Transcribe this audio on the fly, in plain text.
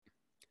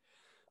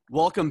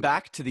Welcome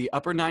back to the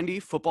Upper 90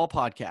 Football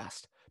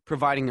Podcast,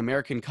 providing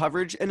American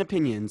coverage and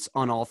opinions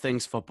on all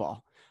things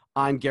football.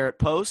 I'm Garrett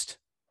Post.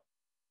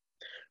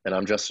 And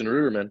I'm Justin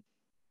Ruderman.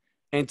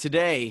 And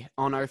today,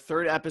 on our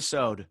third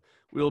episode,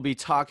 we will be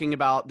talking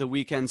about the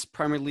weekend's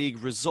Premier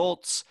League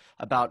results,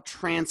 about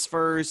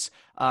transfers,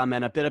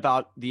 and a bit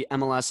about the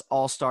MLS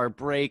All-Star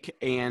break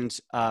and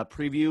a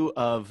preview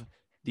of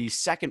the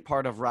second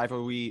part of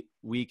Rivalry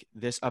Week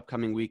this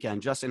upcoming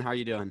weekend. Justin, how are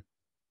you doing?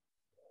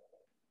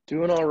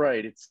 Doing all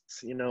right. It's,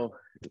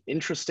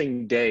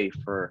 interesting day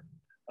for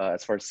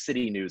as far as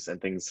city news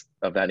and things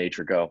of that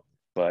nature go.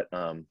 But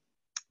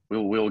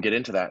we'll get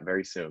into that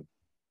very soon.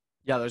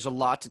 Yeah, there's a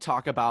lot to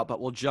talk about, but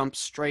we'll jump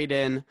straight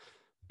in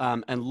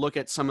and look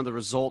at some of the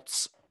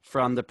results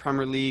from the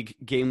Premier League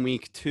Game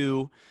Week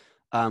 2.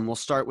 We'll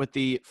start with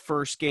the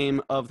first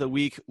game of the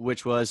week,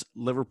 which was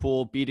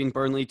Liverpool beating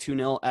Burnley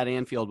 2-0 at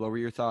Anfield. What were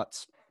your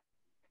thoughts?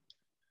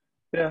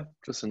 Yeah,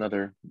 just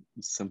another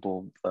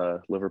simple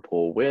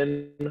Liverpool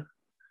win.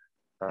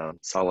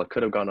 Salah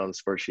could have gone on the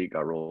score sheet,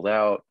 got rolled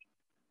out.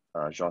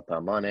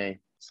 Jota, Mane.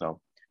 So,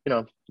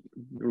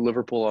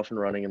 Liverpool off and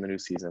running in the new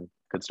season.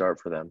 Good start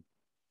for them.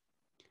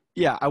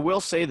 Yeah, I will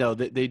say, though,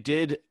 that they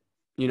did,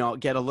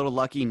 get a little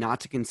lucky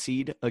not to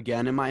concede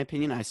again, in my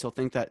opinion. I still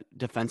think that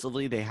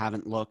defensively they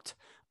haven't looked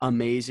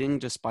amazing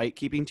despite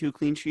keeping 2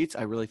 clean sheets.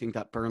 I really think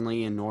that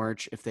Burnley and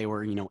Norwich, if they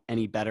were,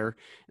 any better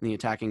in the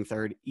attacking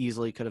third,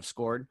 easily could have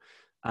scored.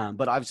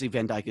 But obviously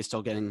Van Dijk is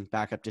still getting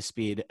back up to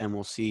speed, and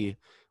we'll see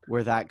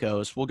where that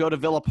goes. We'll go to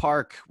Villa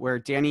Park, where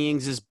Danny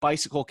Ings'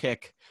 bicycle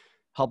kick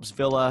helps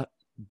Villa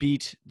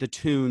beat the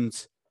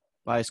Toons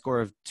by a score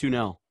of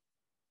 2-0.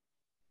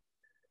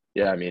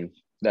 Yeah,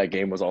 that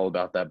game was all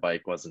about that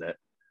bike, wasn't it?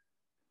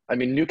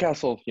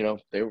 Newcastle,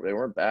 they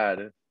weren't bad.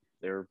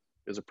 It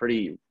was a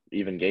pretty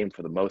even game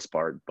for the most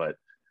part, but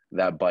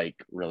that bike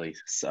really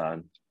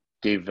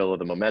gave Villa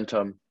the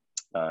momentum,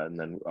 and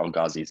then El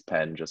Ghazi's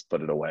pen just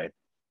put it away.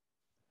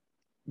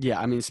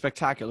 Yeah,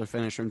 spectacular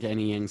finish from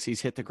Danny Ings.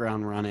 He's hit the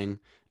ground running,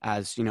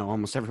 as,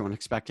 almost everyone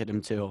expected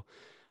him to.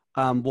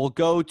 We'll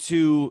go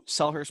to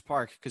Selhurst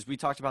Park because we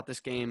talked about this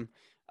game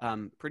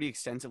pretty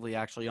extensively,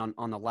 actually,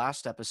 on the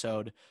last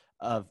episode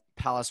of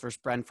Palace versus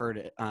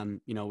Brentford.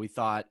 We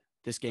thought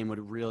this game would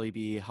really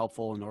be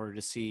helpful in order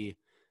to see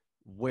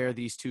where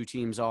these two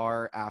teams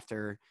are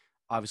after,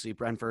 obviously,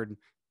 Brentford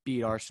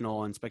beat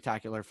Arsenal in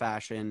spectacular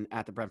fashion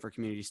at the Brentford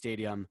Community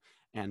Stadium,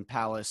 and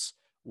Palace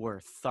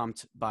were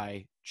thumped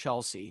by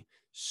Chelsea.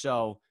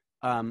 So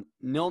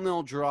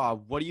 0-0 draw.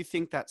 What do you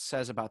think that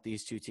says about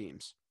these two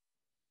teams?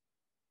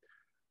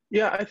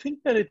 Yeah, I think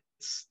that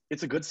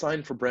it's a good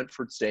sign for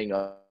Brentford staying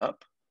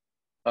up.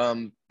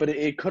 But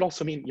it could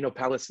also mean,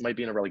 Palace might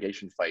be in a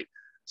relegation fight.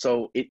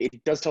 So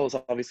it does tell us,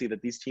 obviously,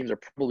 that these teams are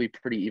probably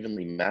pretty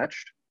evenly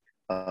matched.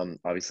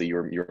 Obviously, you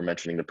were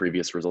mentioning the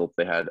previous results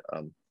they had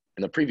in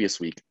the previous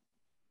week.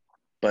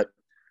 But,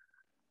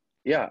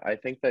 yeah, I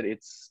think that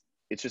it's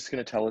just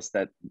going to tell us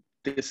that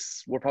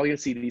we're probably going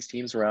to see these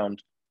teams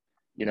around,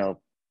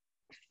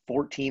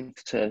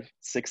 14th to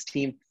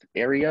 16th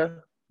area.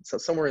 So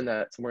somewhere in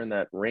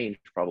that range,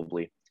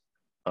 probably,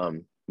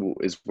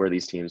 is where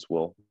these teams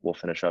will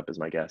finish up, is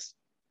my guess.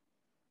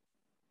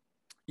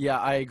 Yeah,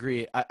 I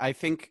agree. I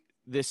think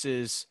this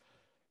is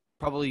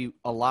probably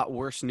a lot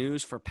worse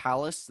news for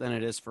Palace than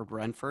it is for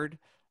Brentford.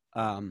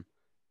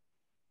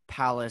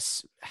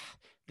 Palace,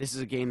 this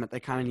is a game that they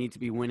kind of need to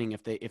be winning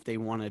if they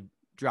want to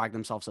drag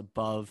themselves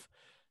above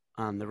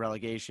the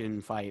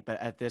relegation fight. But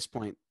at this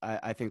point,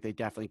 I think they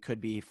definitely could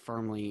be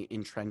firmly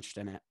entrenched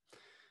in it.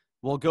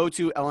 We'll go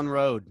to Ellen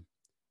Road.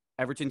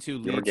 Everton 2,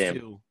 Leeds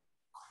 2.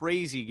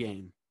 Crazy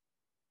game.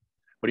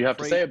 What do you have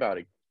to say about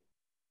it?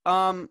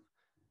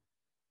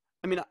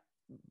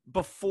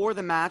 Before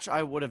the match,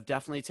 I would have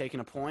definitely taken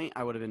a point.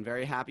 I would have been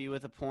very happy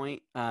with a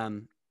point.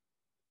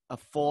 A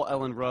full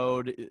Ellen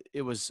Road.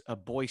 It was a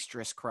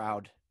boisterous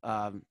crowd,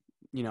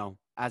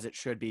 as it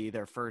should be.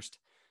 Their first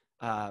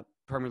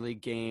Premier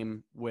League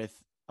game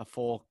with a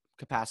full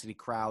capacity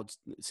crowd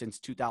since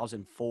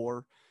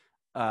 2004.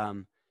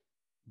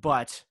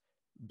 But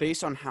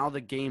based on how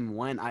the game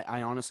went,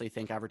 I honestly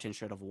think Everton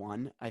should have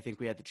won. I think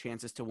we had the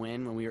chances to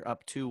win when we were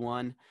up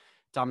 2-1.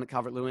 Dominic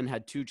Calvert-Lewin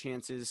had 2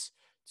 chances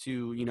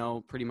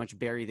to, pretty much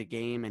bury the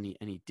game, and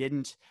he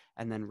didn't.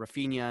 And then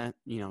Rafinha,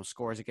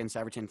 scores against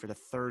Everton for the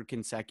 3rd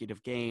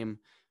consecutive game.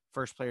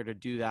 First player to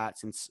do that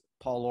since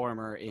Paul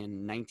Lorimer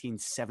in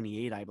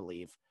 1978, I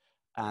believe.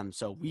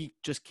 So we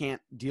just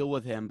can't deal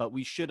with him, but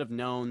we should have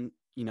known,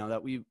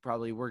 that we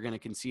probably were going to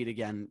concede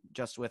again,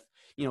 just with,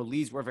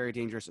 Leeds were very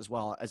dangerous as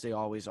well, as they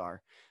always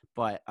are.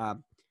 But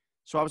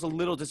so I was a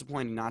little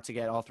disappointed not to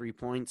get all 3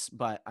 points,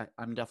 but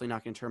I'm definitely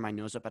not going to turn my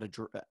nose up at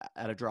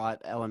a draw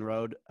at Ellen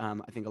Road.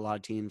 I think a lot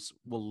of teams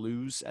will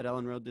lose at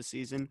Ellen Road this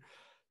season.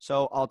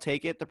 So I'll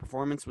take it. The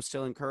performance was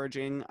still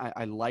encouraging.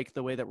 I like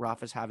the way that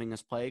Rafa's having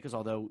us play because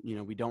although,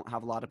 we don't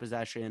have a lot of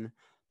possession,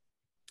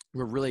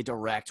 we're really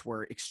direct.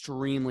 We're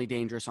extremely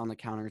dangerous on the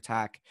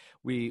counterattack.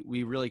 We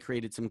really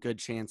created some good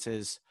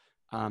chances.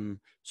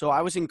 So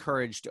I was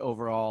encouraged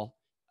overall.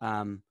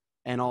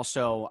 And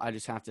also, I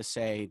just have to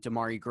say,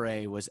 Damari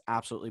Gray was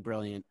absolutely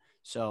brilliant.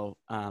 So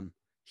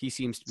he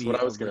seems to That's what be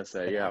I a was really gonna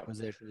say. good Yeah,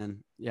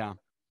 acquisition. Yeah.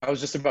 I was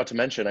just about to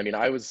mention. I mean,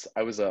 I was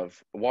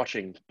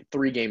watching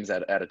 3 games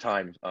at a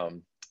time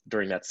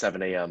during that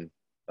 7 a.m.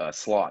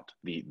 Slot.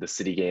 The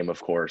City game,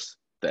 of course,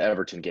 the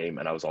Everton game,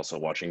 and I was also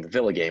watching the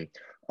Villa game.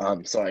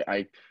 So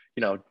I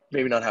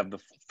maybe not have the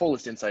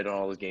fullest insight on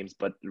all those games,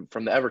 but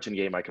from the Everton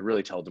game, I could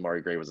really tell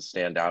Damari Gray was a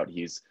standout.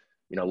 He's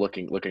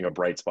looking a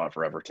bright spot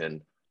for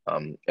Everton,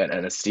 and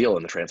a steal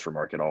in the transfer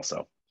market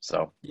also.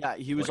 So Yeah,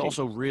 looking, he was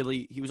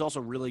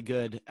also really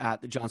good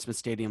at the John Smith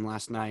Stadium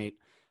last night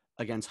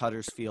against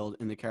Huddersfield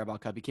in the Carabao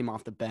Cup. He came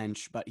off the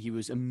bench, but he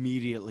was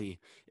immediately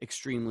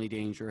extremely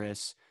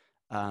dangerous.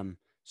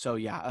 So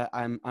yeah,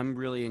 I'm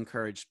really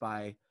encouraged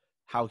by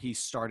how he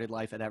started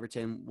life at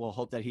Everton. We'll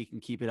hope that he can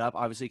keep it up.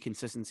 Obviously,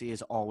 consistency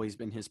has always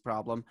been his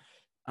problem.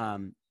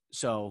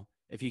 So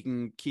if he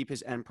can keep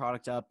his end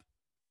product up,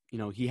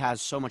 he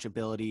has so much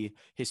ability.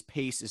 His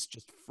pace is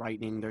just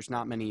frightening. There's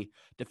not many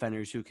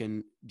defenders who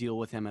can deal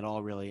with him at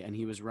all, really. And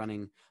he was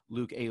running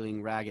Luke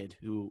Ayling ragged,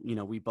 who,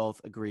 we both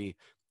agree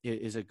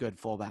is a good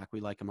fullback. We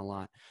like him a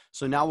lot.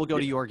 So now we'll go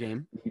yeah, to your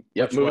game,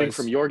 yep. which Moving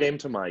from was, your game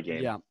to my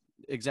game. yeah,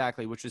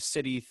 exactly, which was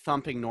City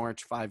thumping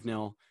Norwich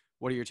 5-0.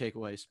 What are your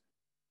takeaways?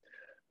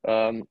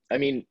 I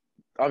mean,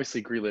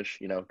 obviously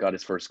Grealish, got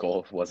his first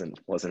goal. Wasn't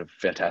a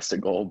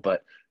fantastic goal,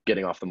 but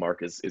getting off the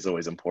mark is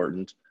always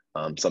important.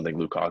 Something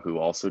Lukaku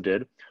also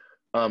did.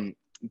 Um,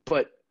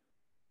 but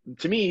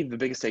to me, the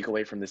biggest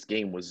takeaway from this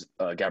game was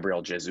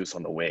Gabriel Jesus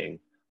on the wing.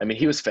 I mean,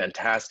 he was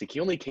fantastic. He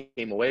only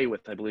came away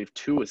with, I believe,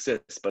 2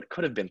 assists, but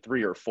could have been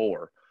 3 or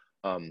 4.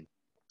 Um,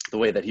 the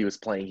way that he was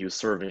playing, he was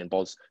serving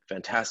balls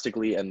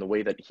fantastically, and the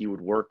way that he would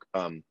work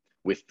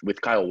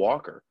with Kyle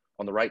Walker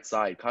on the right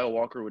side. Kyle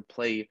Walker would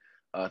play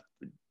uh,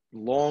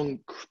 long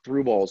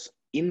through balls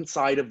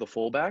inside of the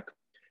fullback,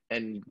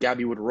 and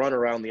Gabby would run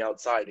around the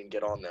outside and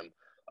get on them.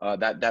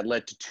 That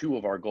led to 2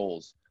 of our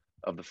goals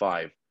of the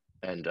 5,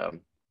 and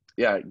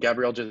yeah,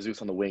 Gabriel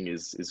Jesus on the wing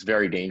is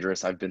very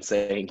dangerous. I've been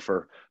saying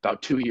for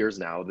about 2 years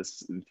now,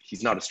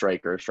 he's not a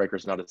striker.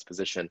 Striker's not his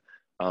position.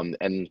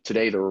 And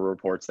today there were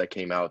reports that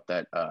came out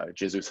that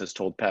Jesus has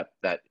told Pep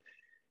that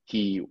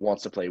he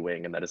wants to play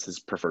wing and that is his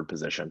preferred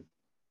position.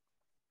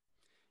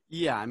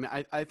 Yeah, I mean,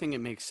 I think it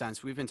makes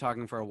sense. We've been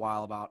talking for a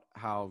while about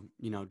how,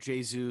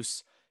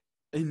 Jesus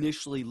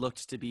initially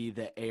looked to be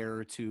the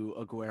heir to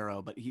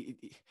Aguero, but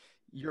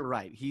you're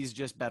right. He's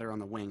just better on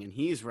the wing, and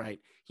he's right.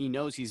 He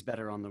knows he's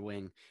better on the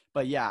wing.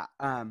 But yeah,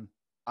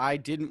 I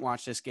didn't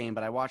watch this game,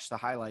 but I watched the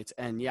highlights,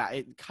 and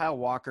yeah, Kyle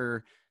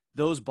Walker,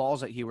 those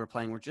balls that he were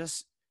playing were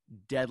just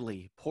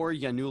deadly. Poor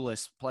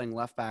Yanulis playing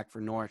left back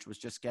for Norwich was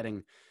just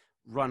getting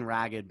run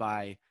ragged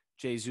by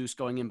Jesus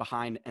going in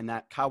behind, and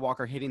that Kyle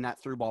Walker hitting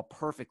that through ball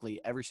perfectly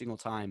every single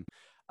time.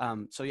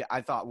 So yeah, I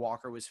thought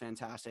Walker was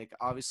fantastic.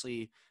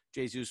 Obviously,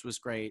 Jesus was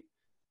great.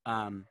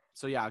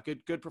 So yeah,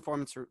 good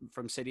performance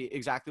from City.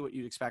 Exactly what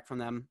you'd expect from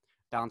them.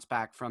 Bounce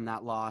back from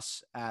that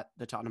loss at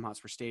the Tottenham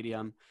Hotspur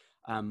Stadium.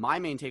 My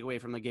main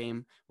takeaway from the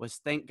game was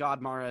thank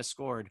God Mahrez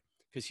scored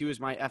because he was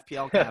my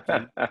FPL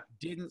captain.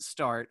 Didn't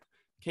start.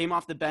 Came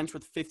off the bench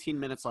with 15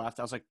 minutes left.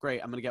 I was like,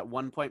 great, I'm going to get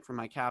 1 point from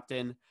my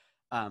captain.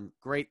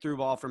 Great through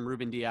ball from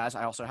Ruben Diaz.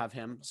 I also have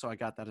him, so I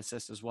got that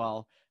assist as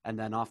well. And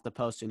then off the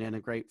post and in a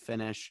great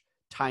finish.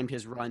 Timed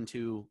his run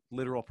to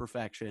literal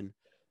perfection.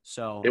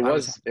 So It I was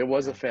was happy it with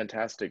was a that.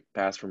 fantastic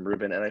pass from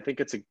Ruben, and I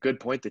think it's a good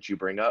point that you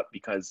bring up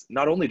because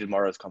not only did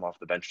Mahrez come off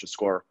the bench to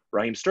score,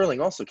 Raheem Sterling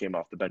also came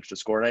off the bench to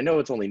score. And I know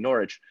it's only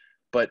Norwich,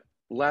 but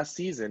last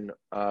season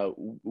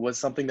was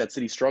something that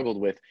City struggled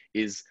with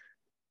is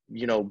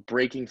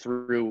breaking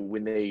through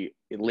when they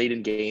late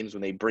in games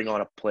when they bring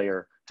on a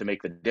player to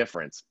make the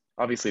difference.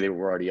 Obviously, they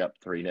were already up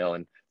 3-0,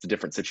 and it's a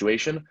different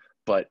situation.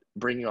 But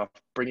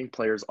bringing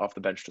players off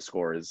the bench to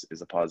score is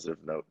a positive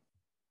note.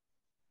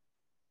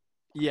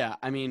 Yeah,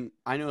 I mean,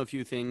 I know a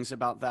few things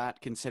about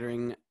that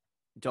considering,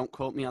 don't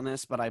quote me on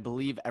this, but I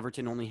believe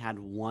Everton only had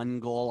 1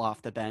 goal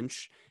off the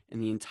bench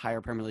in the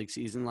entire Premier League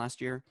season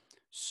last year.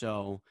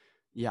 So,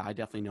 yeah, I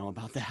definitely know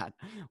about that.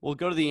 We'll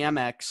go to the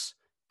MX.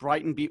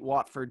 Brighton beat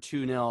Watford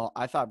 2-0.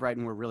 I thought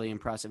Brighton were really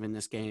impressive in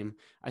this game.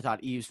 I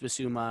thought Yves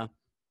Bissouma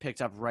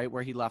picked up right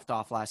where he left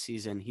off last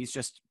season. He's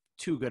just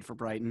too good for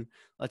Brighton,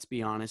 let's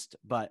be honest.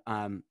 But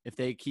if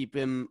they keep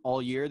him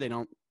all year, they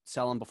don't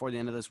sell him before the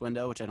end of this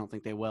window, which I don't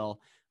think they will,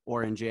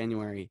 or in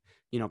January,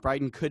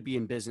 Brighton could be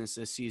in business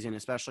this season,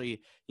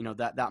 especially,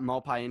 that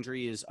Malpai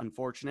injury is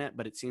unfortunate,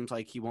 but it seems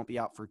like he won't be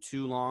out for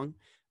too long.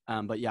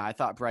 But yeah, I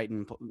thought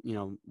Brighton,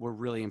 were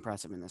really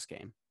impressive in this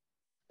game.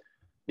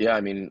 Yeah,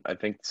 I mean, I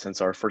think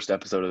since our first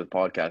episode of the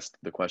podcast,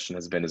 the question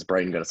has been, is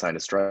Brighton going to sign a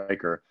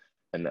striker?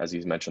 And as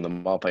you mentioned, the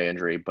Malpai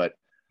injury, but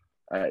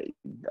I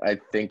I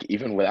think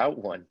even without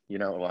one,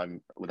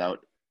 I'm without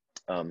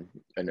a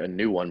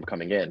new one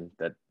coming in,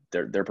 that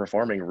they're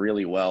performing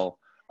really well.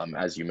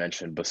 As you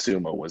mentioned,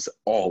 Basuma was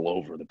all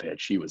over the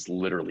pitch. He was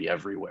literally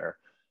everywhere,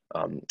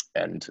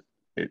 and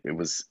it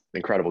was an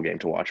incredible game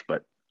to watch.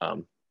 But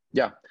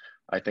yeah,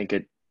 I think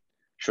it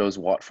shows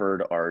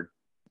Watford are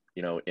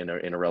in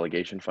a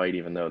relegation fight,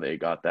 even though they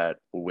got that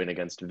win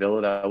against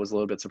Villa. That was a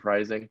little bit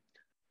surprising.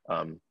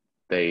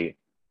 They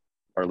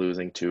are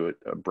losing to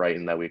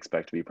Brighton that we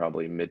expect to be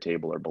probably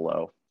mid-table or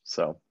below.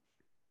 So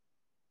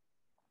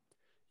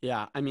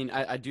Yeah, I mean,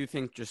 I do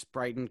think just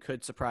Brighton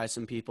could surprise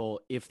some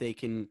people if they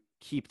can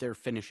keep their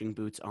finishing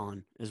boots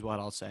on, is what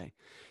I'll say.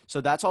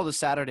 So that's all the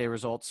Saturday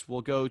results.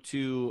 We'll go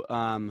to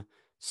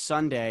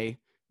Sunday.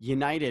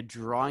 United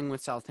drawing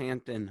with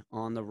Southampton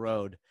on the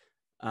road.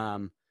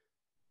 Um,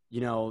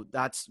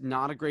 that's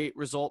not a great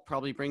result.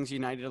 Probably brings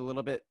United a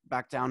little bit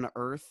back down to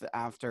earth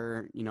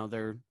after,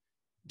 their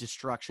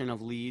destruction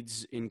of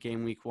Leeds in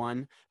game week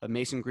 1. But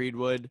Mason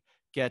Greenwood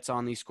gets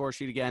on the score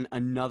sheet again.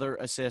 Another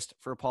assist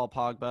for Paul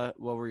Pogba.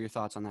 What were your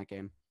thoughts on that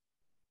game?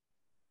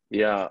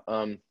 yeah,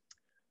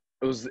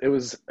 it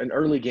was an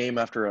early game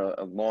after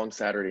a long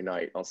Saturday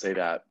night. I'll say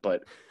that,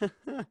 but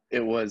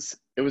it was.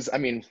 I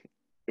mean,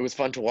 it was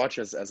fun to watch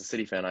as a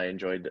City fan. I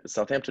enjoyed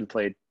Southampton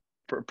played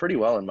pretty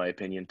well in my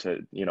opinion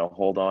to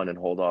hold on and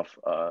hold off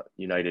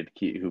United,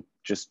 who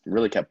just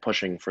really kept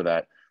pushing for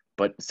that.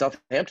 But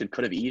Southampton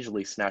could have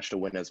easily snatched a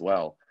win as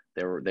well.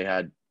 They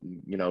had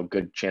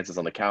good chances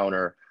on the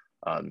counter,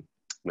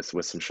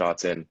 with some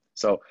shots in.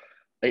 So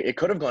it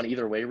could have gone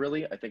either way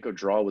really. I think a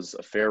draw was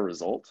a fair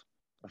result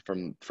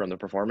from the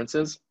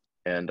performances,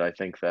 and I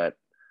think that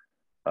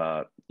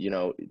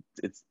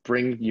it's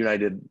bring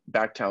United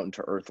back down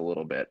to earth a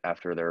little bit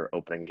after their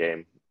opening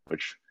game,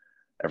 which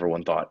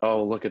everyone thought,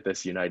 oh, look at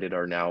this, United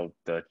are now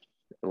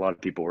a lot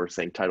of people were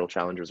saying title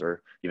challengers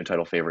or even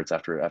title favorites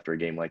after a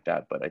game like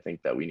that. But I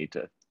think that we need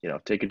to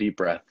take a deep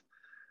breath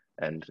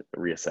and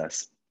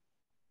reassess.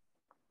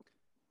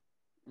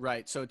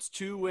 Right. So it's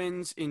 2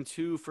 wins in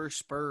 2 for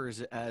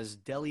Spurs as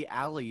Dele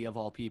Alli, of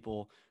all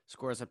people,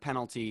 scores a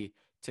penalty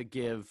to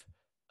give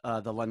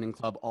the London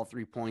club all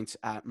 3 points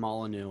at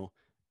Molineux.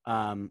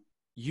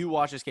 You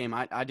watched this game.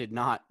 I did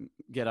not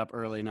get up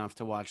early enough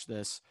to watch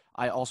this.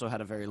 I also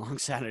had a very long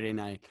Saturday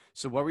night.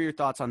 So what were your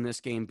thoughts on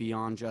this game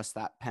beyond just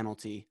that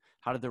penalty?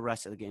 How did the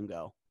rest of the game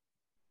go?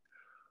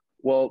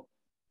 Well,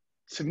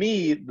 to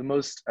me, the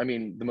most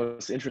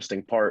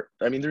interesting part,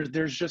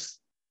 there's just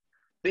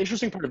the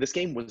interesting part of this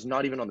game was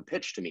not even on the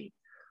pitch to me.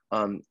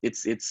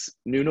 It's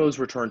Nuno's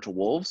return to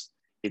Wolves.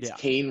 It's Yeah.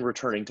 Kane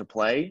returning to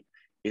play.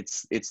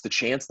 It's the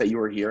chants that you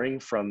were hearing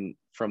from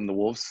the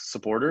Wolves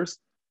supporters,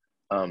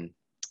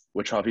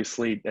 which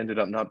obviously ended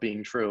up not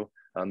being true.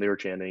 They were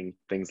chanting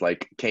things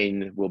like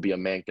 "Kane will be a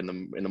Manc in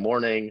the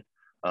morning,"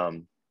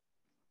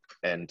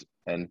 and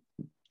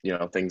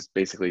things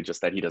basically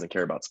just that he doesn't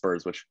care about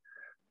Spurs, which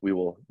we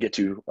will get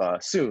to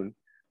soon.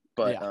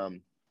 But Yeah.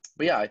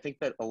 but yeah, I think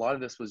that a lot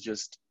of this was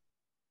just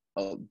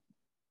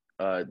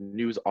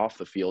news off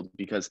the field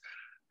because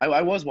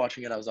I was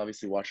watching it. I was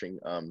obviously watching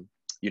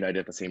United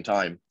at the same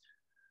time,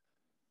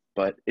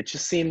 but it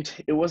just seemed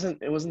it wasn't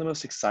the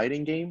most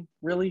exciting game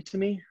really to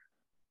me.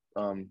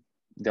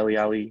 Dele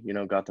Alli,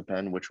 got the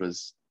pen, which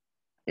was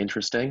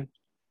interesting.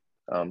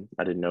 I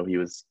didn't know he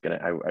was gonna.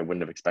 I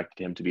wouldn't have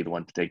expected him to be the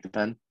one to take the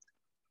pen,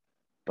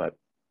 but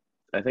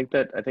I think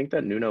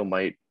that Nuno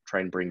might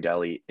try and bring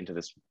Dele into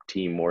this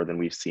team more than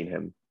we've seen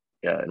him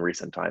in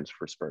recent times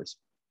for Spurs.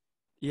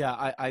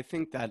 Yeah, I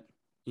think that,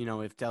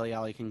 if Dele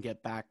Alli can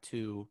get back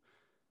to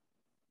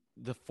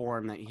the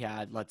form that he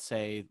had, let's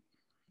say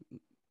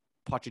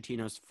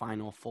Pochettino's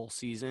final full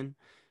season,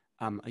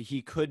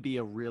 he could be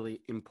a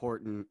really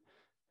important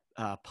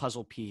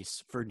puzzle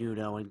piece for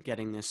Nuno and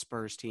getting this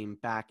Spurs team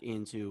back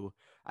into,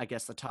 I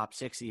guess, the top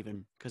 6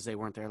 even, because they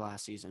weren't there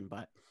last season.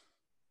 But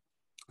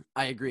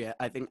I agree.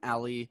 I think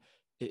Ali,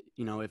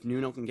 if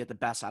Nuno can get the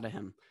best out of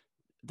him,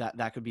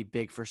 that could be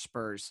big for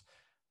Spurs.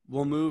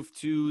 We'll move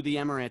to the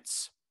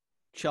Emirates.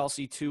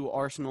 Chelsea 2,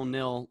 Arsenal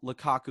 0.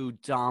 Lukaku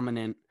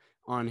dominant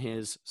on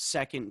his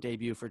second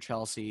debut for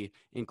Chelsea,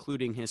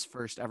 including his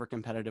first ever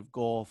competitive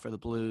goal for the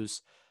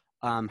Blues.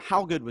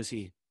 How good was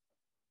he?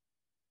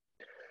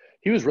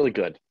 He was really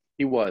good.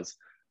 He was.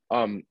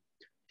 Um,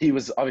 he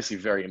was obviously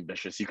very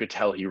ambitious. You could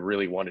tell he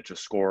really wanted to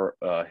score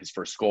his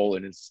first goal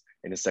in his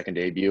second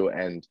debut,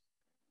 and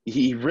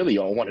he really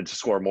wanted to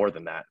score more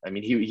than that. I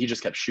mean, he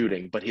just kept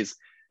shooting, but his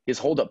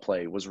hold up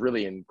play was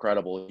really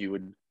incredible. He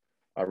would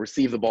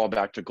receive the ball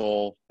back to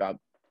goal about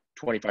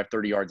 25,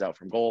 30 yards out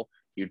from goal.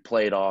 He would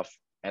play it off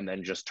and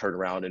then just turn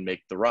around and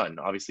make the run.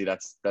 Obviously,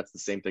 that's the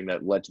same thing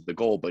that led to the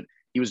goal, but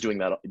he was doing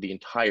that the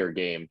entire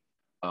game.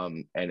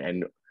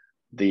 And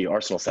the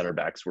Arsenal center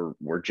backs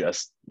were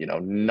just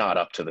not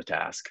up to the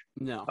task.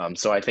 No.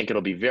 So I think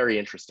it'll be very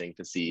interesting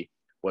to see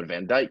what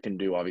Van Dijk can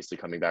do. Obviously,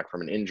 coming back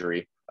from an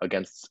injury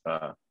against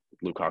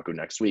Lukaku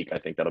next week, I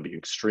think that'll be an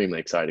extremely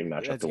exciting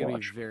matchup That's to going to be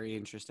watch. very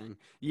interesting.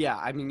 Yeah,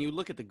 I mean, you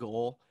look at the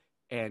goal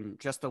and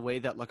just the way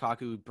that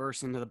Lukaku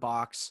bursts into the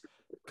box,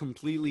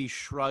 completely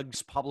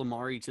shrugs Pablo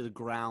Mari to the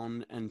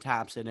ground and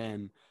taps it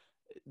in.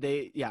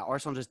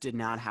 Arsenal just did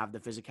not have the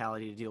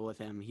physicality to deal with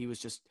him. He was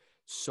just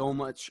so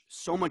much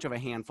of a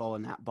handful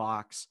in that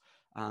box.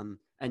 And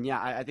yeah,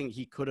 I think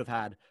he could have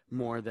had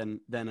more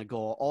than a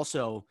goal.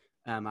 Also,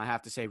 I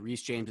have to say,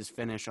 Reece James's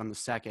finish on the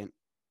second,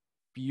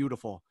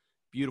 beautiful,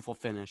 beautiful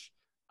finish.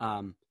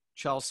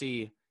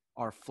 Chelsea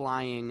are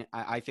flying.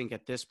 I think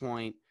at this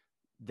point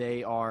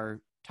they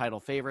are title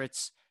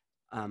favorites.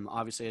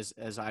 Obviously,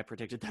 as I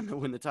predicted them to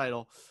win the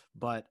title,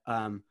 but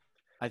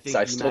I So think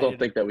I still don't United.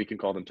 think that we can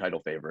call them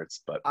title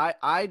favorites, but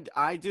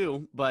I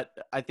do, but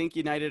I think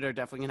United are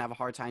definitely gonna have a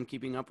hard time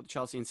keeping up with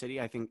Chelsea and City.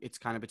 I think it's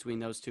kind of between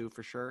those two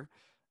for sure.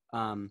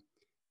 Um,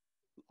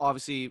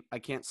 Obviously, I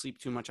can't sleep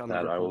too much on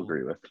that I will Liverpool.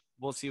 agree with.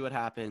 We'll see what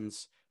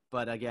happens,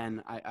 but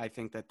again, I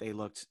think that they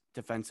looked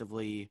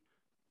defensively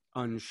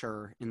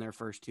unsure in their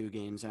first two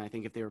games, and I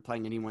think if they were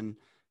playing anyone,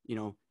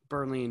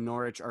 Burnley and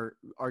Norwich are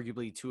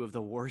arguably two of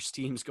the worst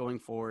teams going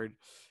forward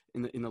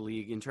in the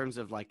league in terms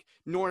of like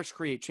Norwich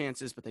create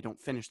chances, but they don't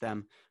finish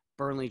them.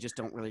 Burnley just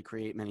don't really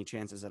create many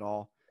chances at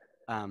all.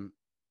 Um,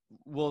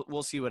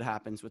 we'll see what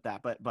happens with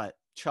that, but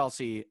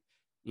Chelsea,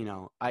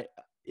 I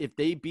if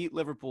they beat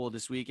Liverpool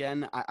this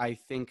weekend, I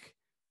think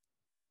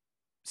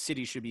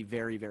City should be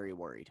very very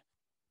worried.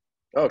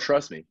 Oh,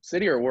 trust me,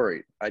 City are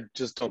worried. I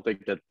just don't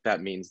think that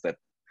that means that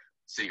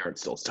City aren't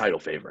still title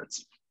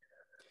favorites.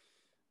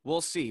 We'll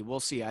see. We'll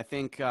see. I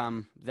think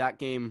that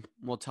game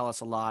will tell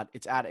us a lot.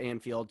 It's at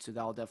Anfield, so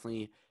that'll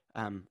definitely,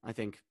 I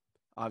think,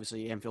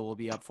 obviously, Anfield will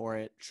be up for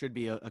it. Should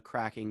be a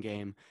cracking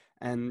game.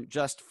 And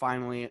just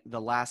finally,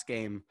 the last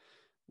game,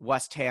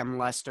 West Ham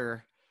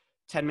Leicester,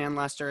 10-man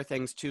Leicester,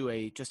 thanks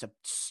to just a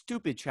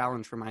stupid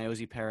challenge from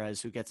Iosi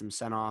Perez, who gets him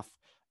sent off.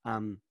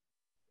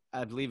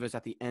 I believe it was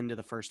at the end of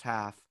the first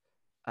half,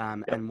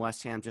 Yep. and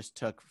West Ham just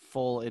took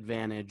full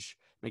advantage.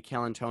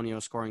 Mikel Antonio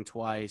scoring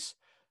twice.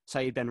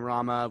 Saeed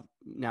Benrahma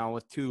now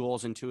with 2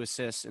 goals and 2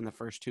 assists in the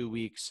first 2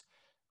 weeks.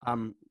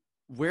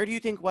 Where do you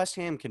think West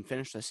Ham can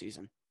finish this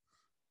season?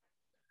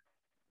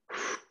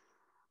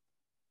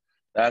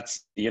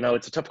 That's,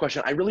 it's a tough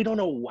question. I really don't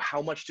know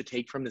how much to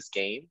take from this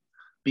game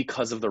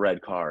because of the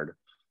red card.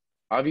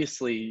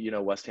 Obviously,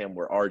 West Ham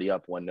were already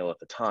up 1-0 at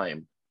the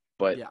time,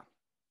 but Yeah.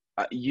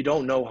 you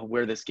don't know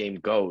where this game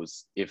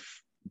goes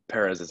if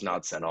Perez is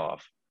not sent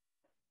off.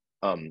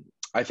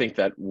 I think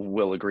that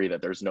we'll agree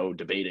that there's no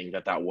debating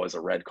that that was a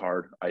red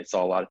card. I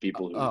saw a lot of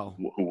people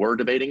who were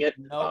debating it.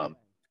 No way.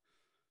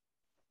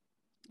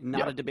 Not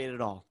Yeah, a debate at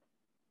all.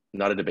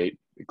 not a debate.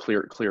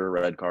 Clear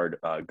red card.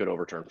 Good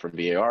overturn from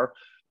VAR.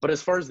 But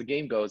as far as the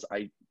game goes,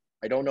 I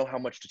don't know how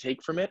much to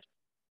take from it.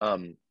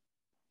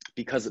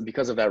 Because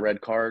of that red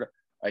card,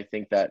 I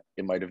think that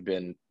it might have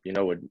been,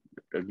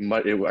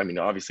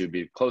 obviously it would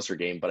be a closer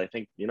game, but I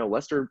think,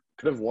 Leicester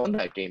could have won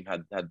that game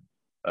had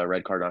a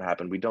red card not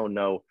happened. We don't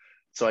know.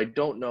 So I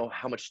don't know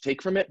how much to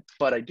take from it,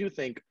 but I do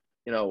think,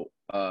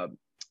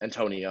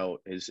 Antonio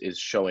is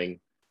showing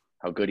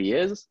how good he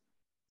is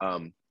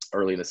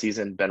early in the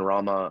season.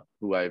 Benrahma,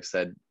 who I've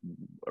said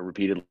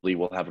repeatedly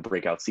will have a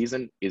breakout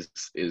season, is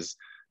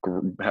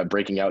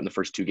breaking out in the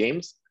first 2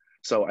 games.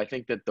 So I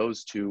think that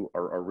those two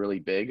are really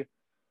big.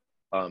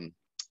 And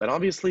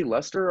obviously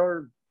Leicester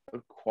are a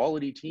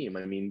quality team.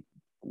 I mean,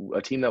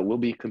 a team that will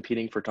be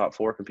competed for top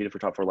 4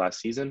 last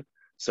season.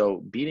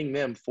 So beating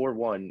them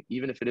 4-1,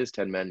 even if it is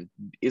 10 men,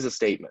 is a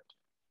statement.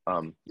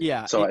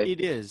 Yeah, So it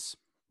is.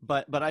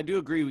 But I do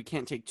agree we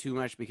can't take too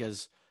much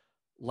because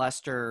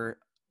Leicester,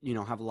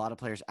 have a lot of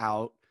players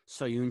out.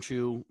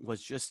 Soyuncu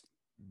was just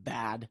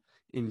bad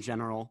in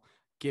general.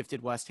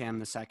 Gifted West Ham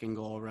the second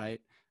goal, right?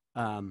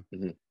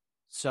 mhm.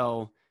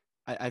 So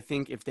I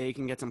think if they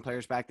can get some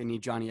players back, they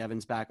need Johnny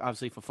Evans back.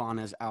 Obviously,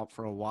 Fofana is out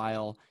for a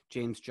while.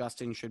 James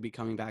Justin should be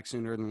coming back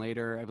sooner than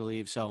later, I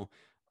believe. So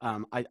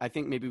I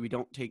think maybe we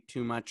don't take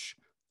too much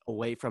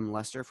away from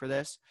Leicester for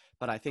this,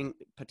 but I think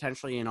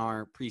potentially in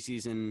our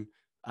preseason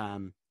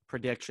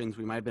predictions,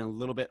 we might have been a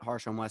little bit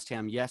harsh on West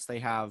Ham. Yes, they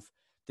have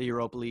the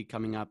Europa League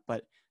coming up,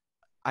 but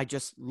I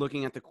just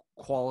looking at the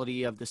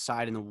quality of the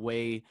side and the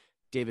way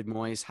David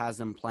Moyes has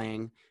them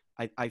playing,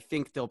 I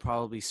think they'll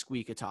probably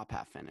squeak a top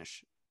half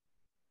finish.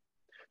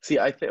 See,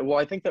 I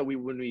think that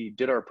when we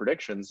did our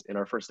predictions in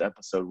our first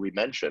episode, we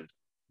mentioned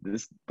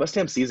this West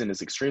Ham season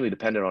is extremely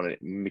dependent on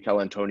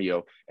Mikel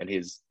Antonio and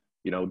his,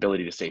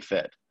 ability to stay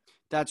fit.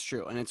 That's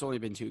true, and it's only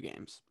been 2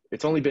 games.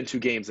 It's only been 2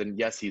 games, and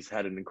yes, he's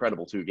had an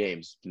incredible 2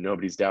 games.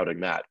 Nobody's doubting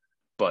that.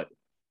 But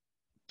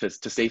to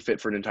stay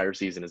fit for an entire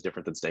season is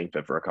different than staying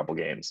fit for a couple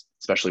games,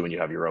 especially when you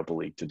have Europa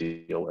League to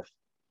deal with.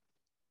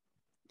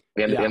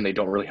 And they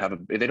don't really have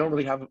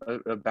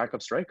a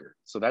backup striker.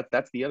 So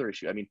that's the other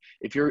issue. I mean,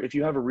 if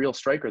you have a real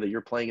striker that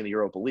you're playing in the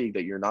Europa League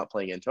that you're not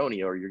playing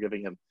Antonio or you're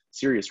giving him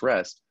serious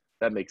rest,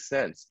 that makes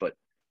sense. But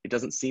it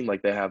doesn't seem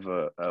like they have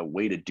a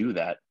way to do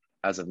that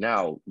as of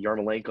now.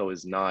 Yarmolenko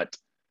is not,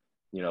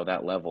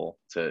 that level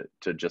to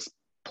just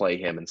play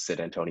him and sit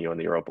Antonio in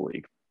the Europa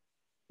League.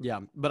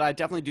 Yeah, but I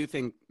definitely do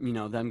think,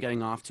 them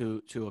getting off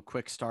to a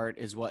quick start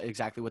is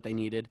exactly what they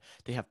needed.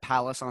 They have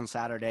Palace on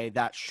Saturday.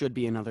 That should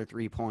be another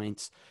 3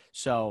 points.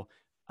 So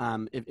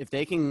if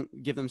they can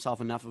give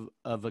themselves enough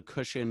of a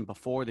cushion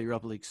before the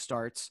Europa League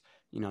starts,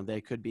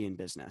 they could be in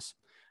business.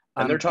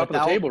 And they're top of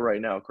the table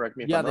right now. Correct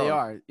me if I'm wrong. Yeah, they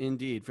are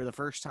indeed. For the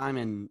first time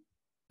in,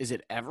 is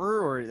it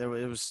ever, or it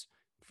was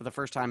for the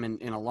first time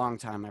in a long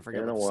time? I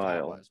forget In what a the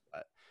stat while. was,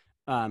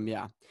 but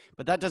yeah.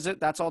 But that does it.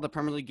 That's all the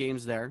Premier League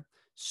games there.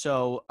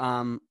 So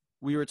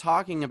we were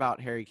talking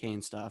about Harry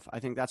Kane stuff. I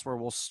think that's where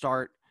we'll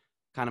start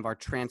kind of our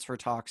transfer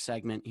talk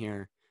segment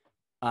here.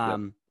 Yep.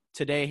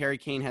 Today, Harry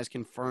Kane has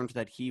confirmed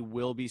that he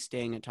will be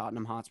staying at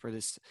Tottenham Hotspur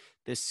this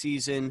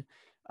season,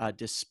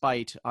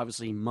 despite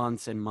obviously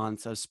months and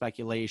months of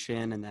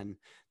speculation and then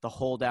the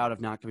holdout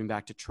of not coming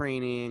back to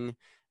training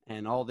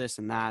and all this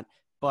and that.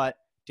 But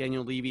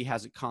Daniel Levy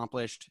has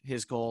accomplished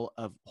his goal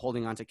of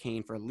holding on to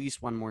Kane for at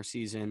least one more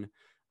season.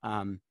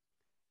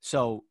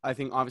 So I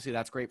think obviously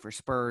that's great for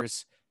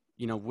Spurs,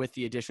 with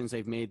the additions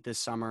they've made this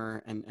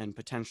summer and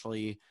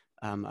potentially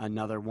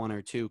another one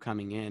or two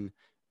coming in.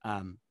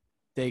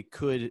 They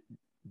could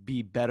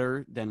be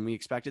better than we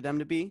expected them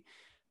to be.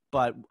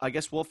 But I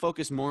guess we'll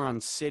focus more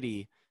on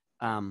City.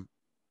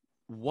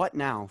 What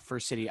now for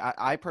City?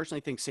 I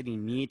personally think City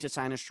need to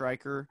sign a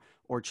striker,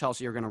 or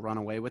Chelsea are going to run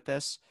away with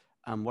this.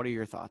 What are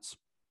your thoughts?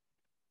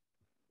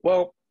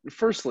 Well,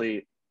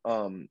 firstly,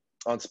 on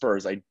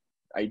Spurs,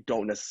 I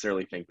don't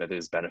necessarily think that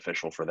is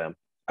beneficial for them.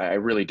 I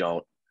really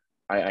don't.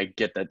 I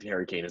get that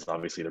Harry Kane is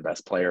obviously their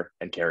best player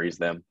and carries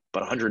them,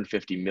 but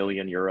 150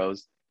 million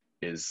euros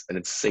is an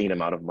insane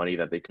amount of money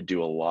that they could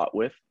do a lot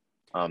with.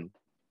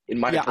 In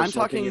my Yeah, I'm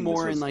personal talking opinion, this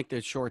more in was like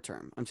the short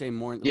term. I'm saying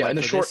more yeah,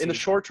 like for this in the season.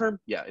 short term,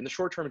 yeah, in the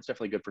short term, it's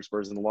definitely good for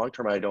Spurs. In the long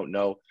term, I don't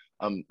know.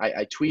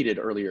 I tweeted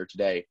earlier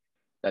today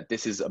that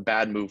this is a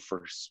bad move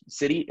for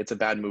City. It's a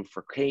bad move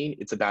for Kane.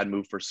 It's a bad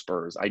move for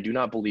Spurs. I do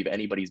not believe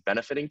anybody's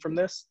benefiting from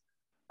this.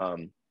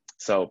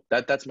 So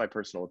that's my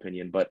personal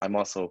opinion, but I'm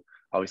also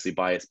obviously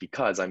biased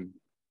because I'm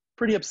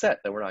pretty upset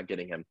that we're not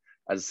getting him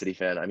as a City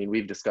fan. I mean,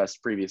 we've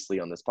discussed previously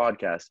on this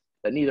podcast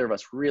that neither of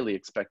us really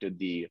expected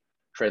the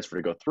transfer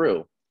to go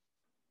through,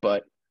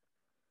 but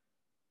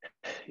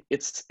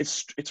it's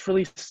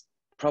really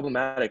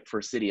problematic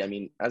for City. I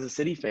mean, as a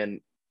City fan,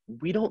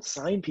 we don't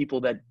sign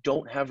people that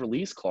don't have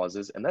release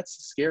clauses, and that's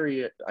a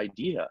scary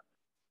idea.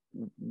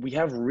 We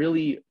have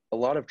really a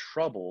lot of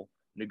trouble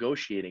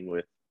negotiating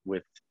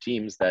with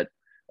teams that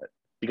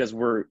because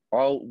we're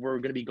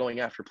going to be going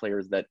after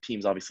players that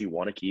teams obviously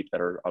want to keep that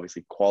are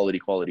obviously quality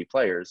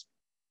players.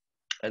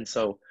 And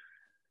so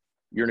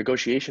your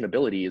negotiation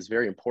ability is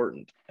very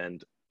important.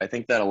 And I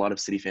think that a lot of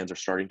City fans are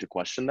starting to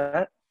question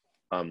that.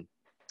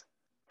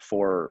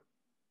 For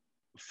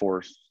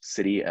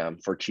City,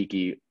 for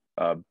Cheeky,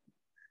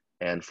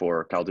 and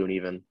for Khaldun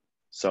even.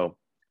 So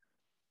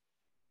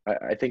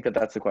I think that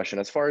that's the question.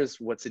 As far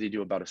as what City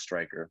do about a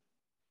striker,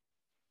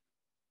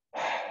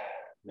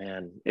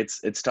 man,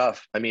 it's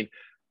tough. I mean,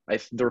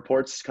 the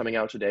reports coming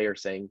out today are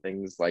saying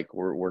things like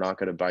we're not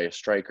going to buy a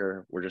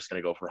striker. We're just going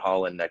to go for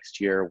Haaland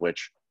next year,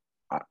 which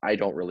I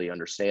don't really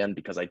understand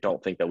because I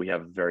don't think that we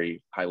have a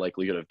very high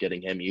likelihood of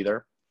getting him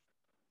either.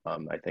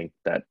 I think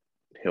that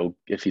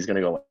if he's going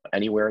to go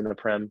anywhere in the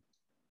Prem,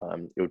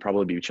 it would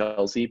probably be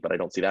Chelsea, but I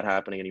don't see that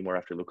happening anymore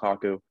after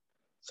Lukaku.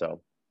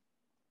 So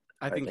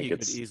I I think think he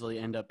could easily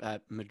end up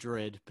at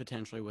Madrid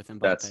potentially with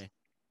that's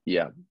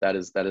Mbappe. that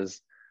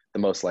is the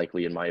most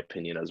likely in my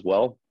opinion as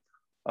well.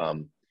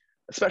 Um,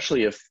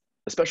 especially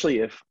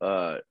if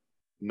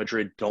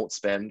Madrid don't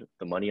spend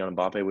the money on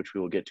Mbappe, which we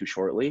will get to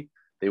shortly,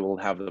 they will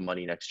have the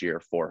money next year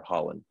for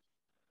Haaland.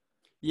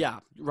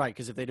 Yeah, right.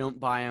 Because if they don't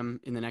buy him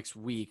in the next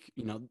week,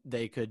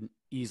 they could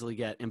easily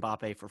get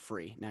Mbappe for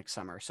free next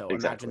summer. So imagine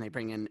Exactly. they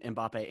bring in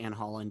Mbappe and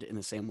Holland in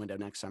the same window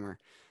next summer.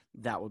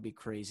 That would be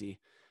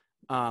crazy.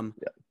 Um,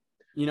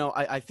 Yeah.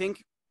 I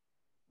think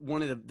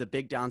one of the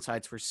big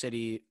downsides for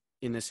City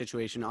in this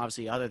situation,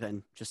 obviously, other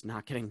than just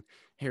not getting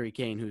Harry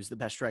Kane, who's the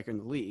best striker in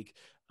the league,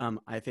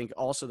 I think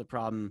also the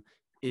problem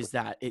is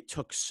that it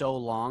took so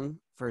long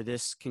for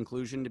this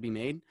conclusion to be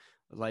made.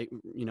 Like,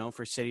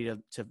 for City to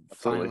Absolutely.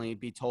 finally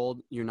be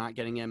told you're not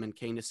getting him and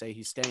Kane to say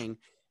he's staying.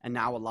 And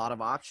now a lot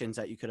of options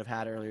that you could have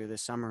had earlier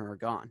this summer are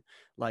gone.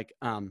 Like,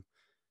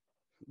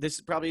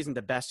 this probably isn't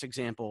the best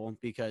example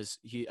because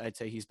I'd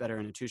say he's better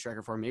in a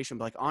two-striker formation,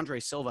 but like Andre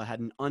Silva had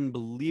an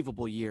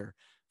unbelievable year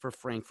for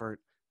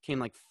Frankfurt, came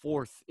like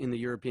fourth in the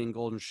European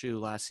Golden Shoe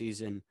last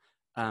season.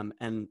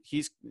 And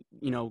he's,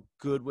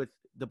 good with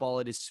the ball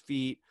at his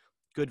feet,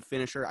 good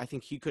finisher. I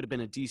think he could have been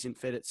a decent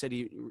fit at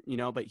City,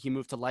 but he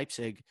moved to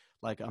Leipzig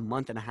like a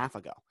month and a half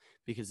ago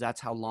because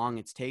that's how long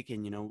it's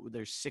taken.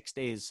 There's 6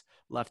 days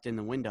left in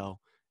the window,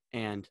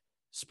 and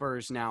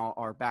Spurs now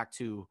are back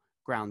to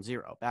ground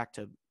zero, back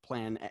to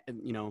plan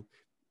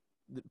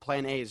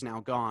A is now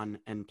gone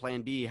and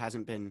plan B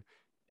hasn't been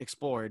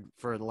explored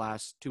for the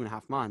last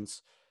 2.5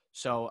 months.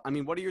 So, I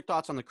mean, what are your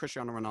thoughts on the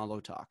Cristiano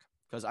Ronaldo talk?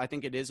 Because I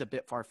think it is a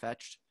bit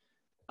far-fetched.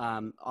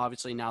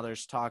 Obviously, now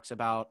there's talks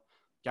about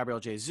Gabriel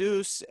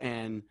Jesus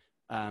and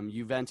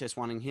Juventus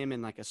wanting him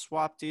in like a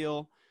swap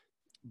deal,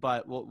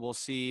 but we'll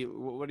see.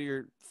 What are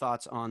your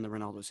thoughts on the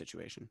Ronaldo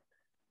situation?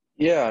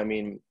 Yeah, I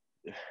mean,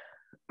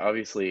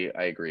 obviously,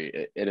 I agree.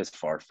 It is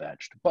far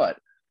fetched, but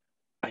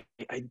I,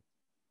 I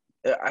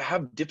I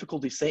have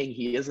difficulty saying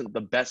he isn't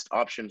the best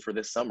option for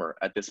this summer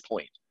at this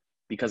point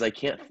because I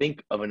can't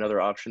think of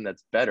another option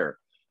that's better.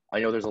 I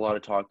know there's a lot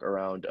of talk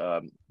around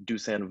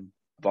Dusan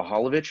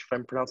Vlahovic, if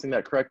I'm pronouncing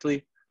that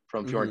correctly,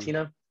 from Mm-hmm.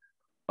 Fiorentina.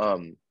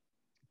 Um,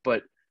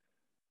 but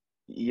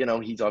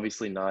he's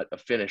obviously not a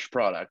finished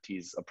product.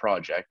 He's a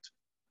project.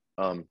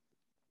 Um,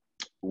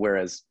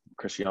 whereas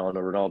Cristiano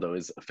Ronaldo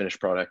is a finished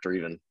product or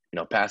even,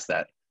 past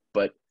that.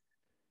 But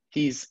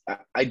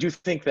I do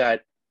think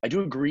that I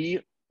do agree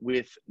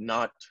with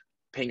not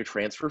paying a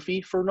transfer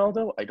fee for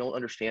Ronaldo. I don't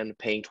understand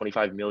paying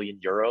 25 million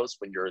euros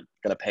when you're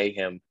going to pay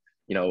him,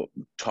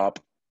 top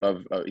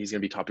of, he's going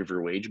to be top of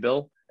your wage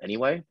bill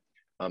anyway,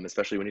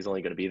 especially when he's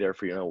only going to be there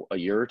for, a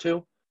year or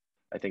two.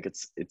 I think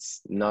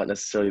it's not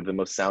necessarily the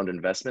most sound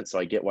investment. So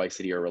I get why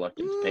City are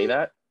reluctant to pay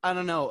that. I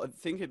don't know.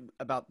 Think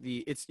about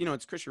it's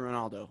Cristiano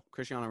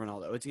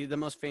Ronaldo. It's the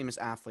most famous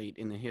athlete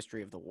in the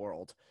history of the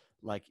world.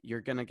 Like,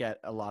 you're gonna get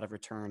a lot of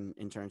return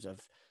in terms of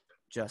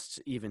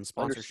just even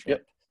sponsorship,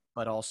 Yep.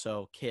 but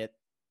also kits,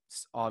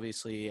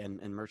 obviously, and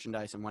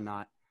merchandise and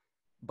whatnot.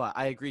 But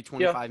I agree,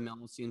 Yeah. 25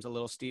 mil seems a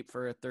little steep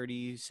for a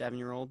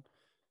 37-year-old.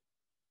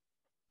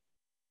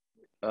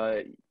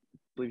 I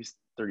believe he's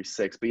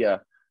 36, but yeah,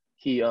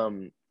 he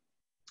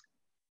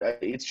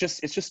it's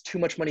just too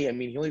much money. I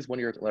mean, he only has 1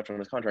 year left on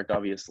his contract,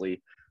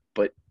 obviously,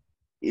 but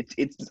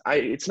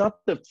it's not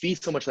the fee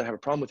so much that I have a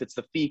problem with. It's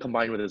the fee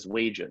combined with his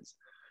wages.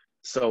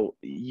 So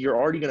you're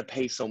already going to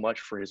pay so much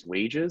for his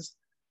wages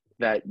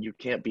that you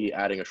can't be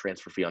adding a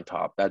transfer fee on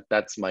top.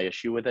 That's my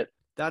issue with it.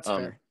 That's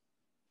fair.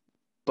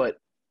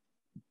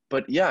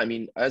 But yeah, I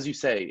mean, as you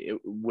say,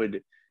 it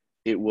would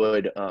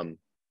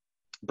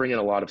bring in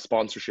a lot of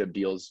sponsorship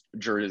deals,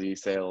 jersey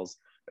sales,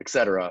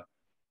 etc.,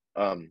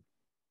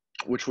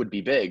 which would be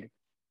big,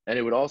 and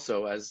it would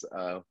also, as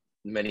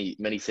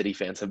many City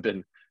fans have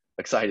been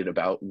excited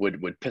about,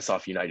 would piss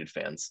off United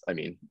fans. I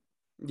mean,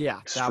 yeah,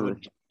 that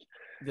would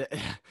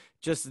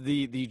just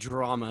the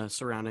drama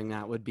surrounding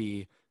that would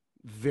be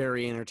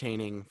very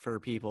entertaining for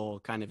people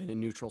kind of in a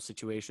neutral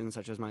situation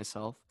such as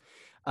myself.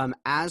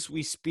 As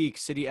we speak,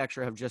 City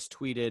Extra have just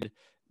tweeted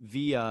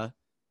via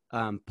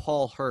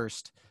Paul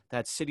Hurst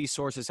that City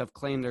sources have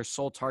claimed their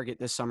sole target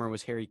this summer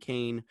was Harry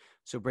Kane.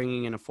 So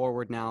bringing in a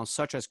forward now,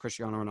 such as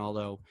Cristiano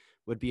Ronaldo,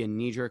 would be a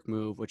knee-jerk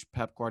move, which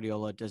Pep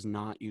Guardiola does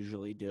not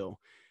usually do.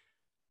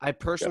 I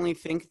personally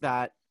think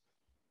that,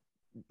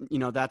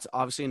 that's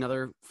obviously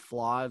another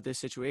flaw of this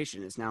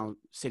situation is now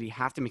City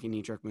have to make a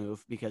knee-jerk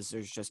move because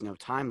there's just no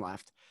time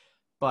left.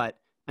 But,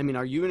 I mean,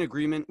 are you in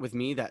agreement with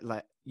me that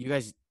you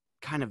guys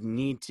kind of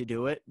need to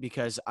do it?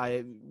 Because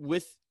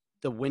with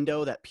the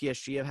window that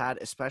PSG have had,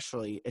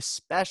 especially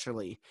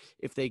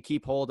if they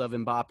keep hold of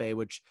Mbappe,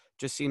 which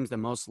just seems the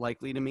most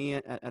likely to me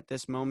at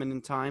this moment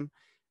in time,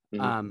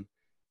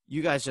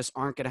 you guys just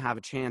aren't going to have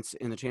a chance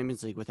in the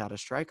Champions League without a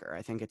striker.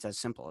 I think it's as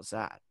simple as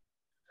that.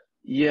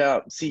 Yeah.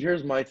 See,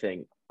 here's my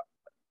thing.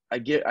 I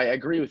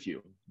agree with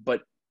you,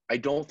 but I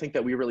don't think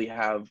that we really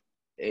have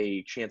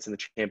a chance in the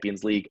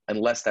Champions League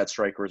unless that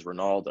striker is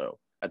Ronaldo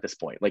at this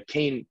point. Like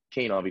Kane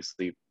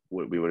obviously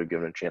we would have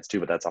given a chance too,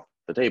 but that's off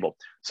the table.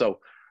 So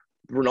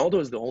Ronaldo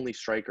is the only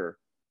striker,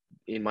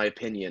 in my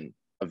opinion,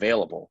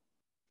 available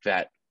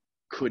that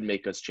could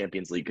make us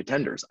Champions League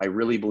contenders. I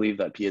really believe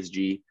that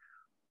PSG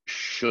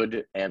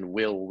should and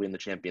will win the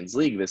Champions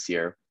League this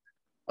year.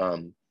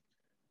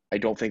 I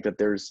don't think that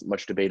there's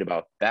much debate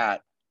about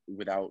that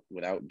without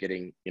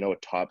getting, a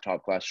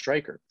top class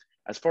striker.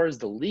 As far as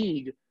the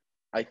league,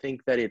 I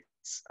think that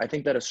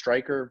a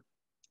striker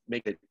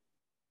makes it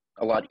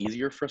a lot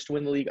easier for us to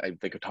win the league. I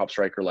think a top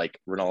striker like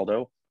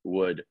Ronaldo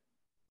would,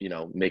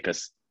 make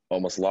us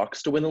almost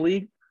locks to win the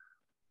league.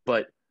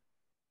 But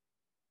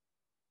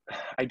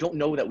I don't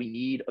know that we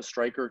need a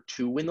striker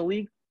to win the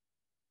league.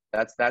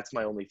 That's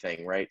my only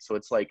thing, right? So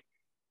it's like,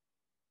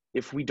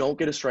 if we don't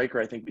get a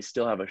striker, I think we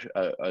still have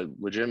a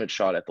legitimate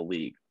shot at the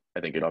league. I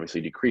think it obviously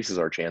decreases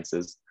our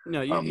chances.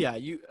 No,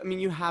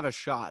 you have a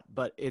shot,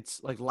 but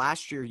it's like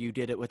last year you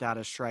did it without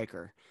a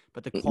striker,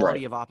 but the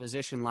quality of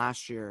opposition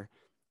last year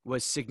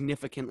was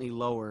significantly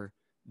lower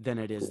than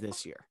it is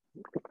this year.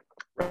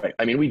 Right.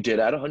 I mean, we did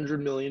add $100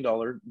 million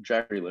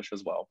Jack Grealish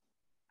as well,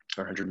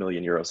 or 100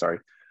 million euros. Sorry,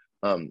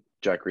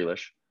 Jack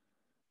Grealish.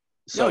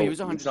 So no, he was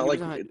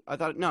 100. I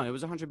thought no, it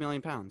was 100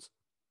 million pounds.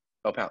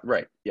 Oh, pound.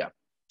 Right. Yeah.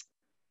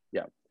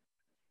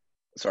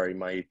 Sorry,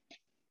 my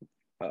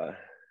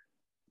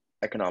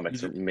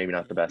economics are maybe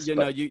not the best.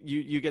 No,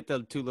 you get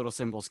the two little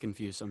symbols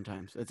confused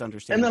sometimes. It's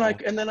understandable.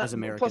 And then as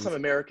Americans. Plus I'm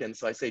American,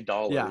 so I say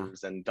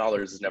dollars, and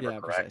dollars is never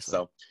correct. Precisely.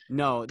 So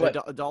no,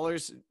 the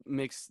dollars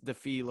makes the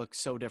fee look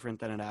so different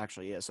than it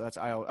actually is. So that's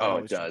I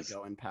always try to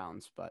go in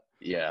pounds, but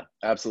yeah,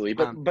 absolutely.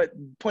 But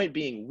point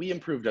being, we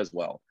improved as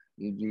well.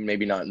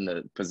 Maybe not in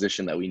the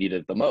position that we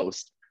needed the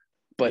most,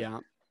 but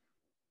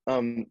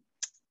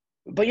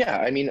but yeah,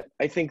 I mean,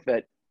 I think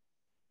that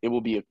it will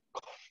be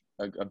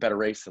a better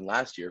race than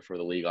last year for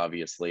the league,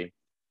 obviously.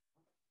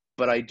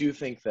 But I do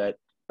think that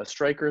a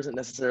striker isn't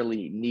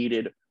necessarily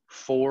needed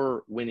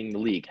for winning the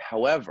league.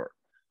 However,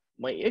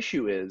 my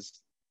issue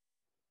is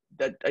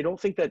that I don't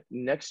think that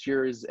next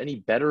year is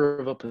any better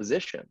of a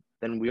position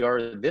than we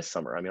are this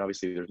summer. I mean,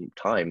 obviously there's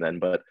time then,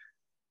 but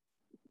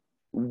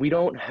we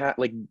don't have,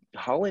 like,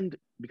 Haaland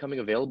becoming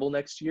available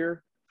next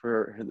year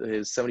for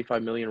his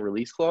 75 million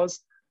release clause.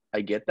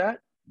 I get that.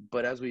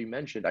 But as we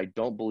mentioned, I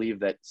don't believe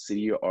that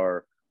City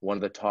are one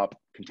of the top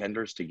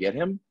contenders to get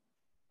him.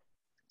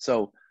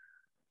 So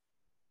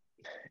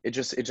it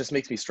just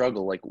makes me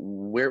struggle. Like,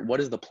 what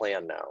is the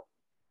plan now?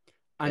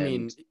 I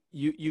mean,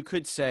 you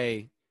could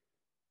say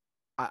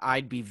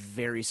I'd be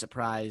very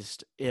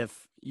surprised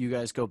if you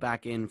guys go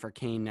back in for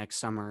Kane next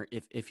summer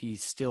if he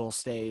still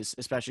stays,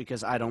 especially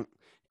because I don't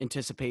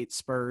anticipate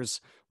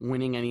Spurs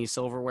winning any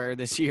silverware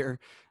this year.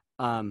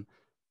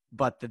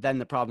 But then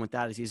the problem with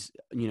that is he's,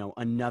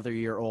 another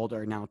year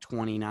older, now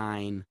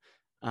 29.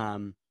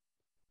 And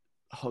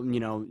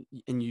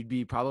you'd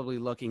be probably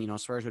looking,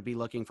 Spurs would be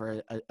looking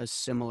for a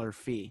similar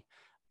fee.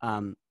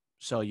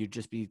 So you'd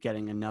just be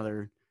getting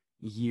another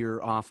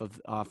year off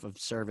of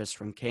service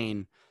from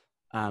Kane.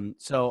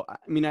 So, I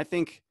mean, I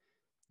think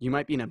you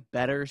might be in a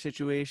better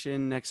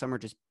situation next summer,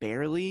 just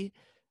barely.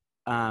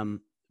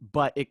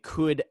 But it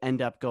could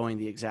end up going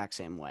the exact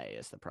same way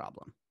is the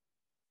problem.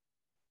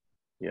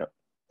 Yeah.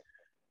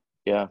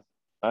 Yeah.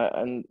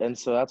 And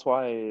so that's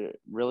why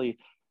really,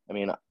 I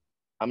mean,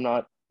 I'm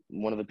not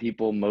one of the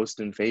people most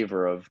in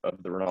favor of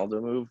the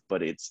Ronaldo move,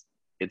 but it's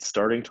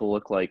starting to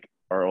look like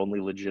our only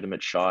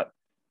legitimate shot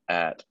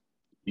at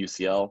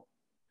UCL.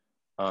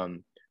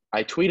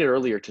 I tweeted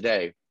earlier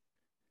today,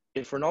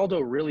 if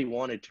Ronaldo really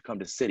wanted to come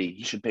to City,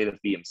 he should pay the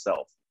fee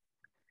himself.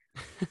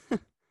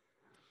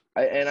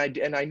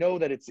 I know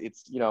that it's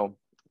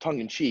tongue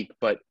in cheek,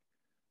 but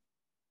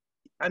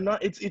I'm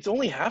not. It's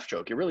only half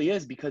joke. It really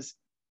is, because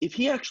if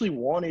he actually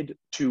wanted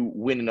to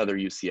win another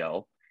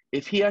UCL,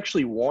 if he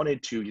actually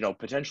wanted to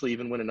potentially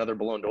even win another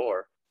Ballon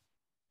d'Or,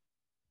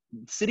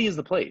 City is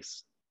the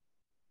place.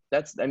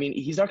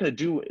 He's not going to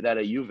do that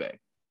at Juve.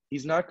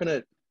 He's not going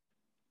to.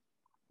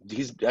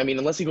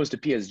 Unless he goes to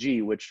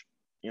PSG, which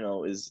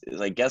is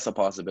I guess a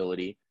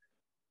possibility.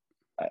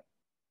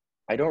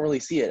 I don't really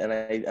see it,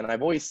 and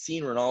I've always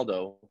seen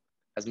Ronaldo,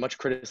 as much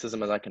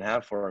criticism as I can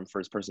have for him for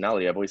his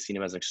personality. I've always seen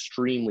him as an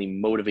extremely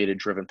motivated,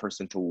 driven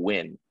person to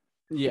win.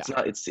 Yeah,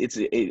 I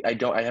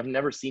have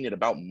never seen it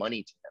about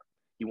money to him.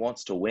 He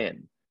wants to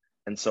win,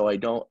 and so I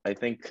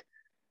think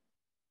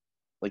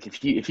like if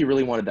he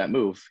really wanted that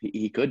move,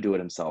 he could do it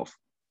himself,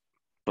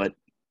 but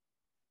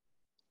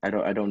I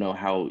don't know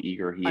how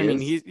eager he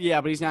is.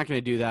 But he's not going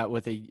to do that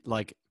with I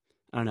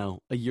don't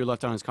know, a year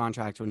left on his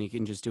contract when he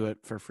can just do it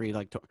for free.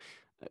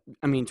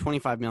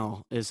 25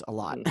 mil is a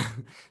lot.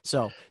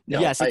 So No,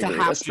 yes, it's I a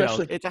agree. half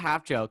Especially, joke. It's a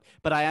half joke,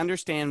 but I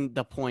understand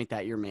the point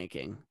that you're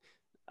making.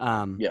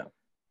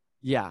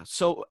 Yeah.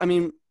 So, I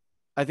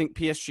think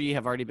PSG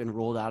have already been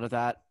ruled out of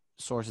that.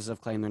 Sources have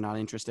claimed they're not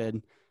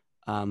interested,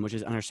 which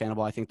is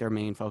understandable. I think their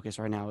main focus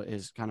right now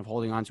is kind of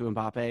holding on to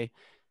Mbappe,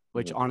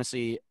 which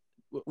honestly,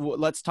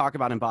 let's talk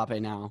about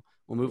Mbappe now.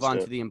 We'll move on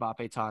to the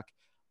Mbappe talk.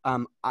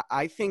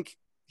 I think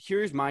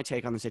here's my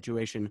take on the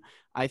situation.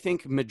 I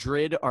think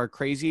Madrid are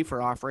crazy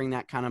for offering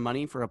that kind of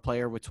money for a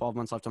player with 12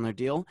 months left on their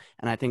deal,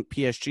 and I think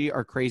PSG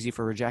are crazy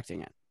for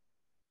rejecting it.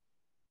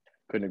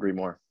 couldn't agree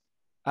more.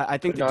 I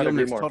think the deal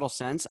makes total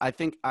sense. I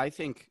think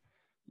PSG,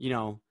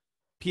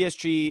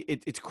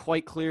 it's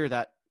quite clear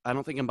that I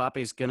don't think Mbappe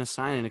is going to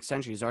sign an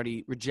extension. He's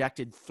already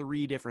rejected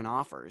 3 different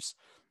offers.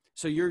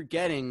 So you're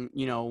getting,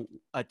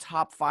 a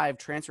top 5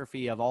 transfer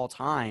fee of all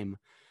time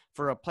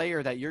for a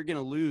player that you're going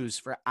to lose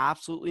for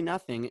absolutely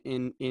nothing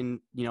in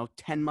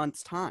 10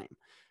 months time.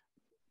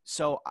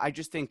 So I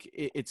just think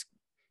it's,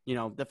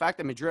 the fact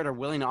that Madrid are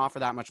willing to offer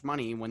that much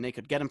money when they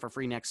could get him for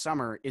free next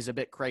summer is a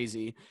bit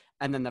crazy.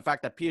 And then the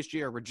fact that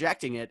PSG are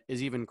rejecting it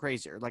is even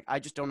crazier. Like, I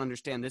just don't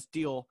understand. This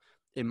deal,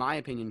 in my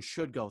opinion,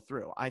 should go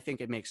through. I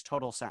think it makes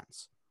total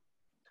sense.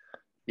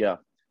 Yeah.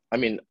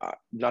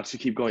 Not to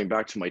keep going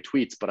back to my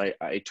tweets, but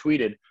I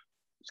tweeted,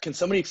 can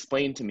somebody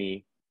explain to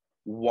me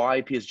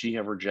why PSG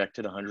have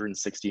rejected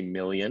 160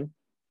 million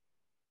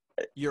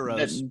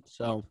euros?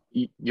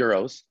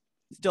 Euros.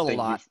 Still a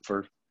lot.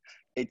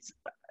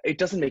 It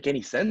doesn't make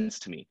any sense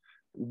to me.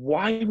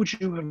 Why would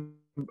you have?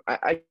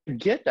 I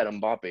get that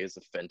Mbappe is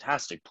a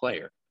fantastic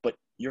player, but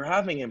you're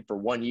having him for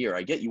 1 year.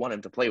 I get you want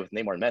him to play with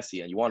Neymar and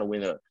Messi, and you want to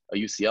win a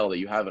UCL that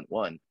you haven't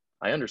won.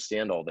 I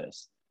understand all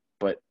this,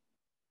 but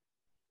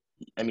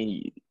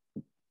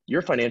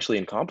you're financially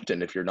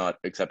incompetent if you're not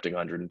accepting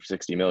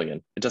 160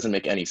 million. It doesn't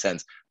make any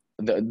sense.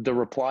 The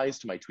replies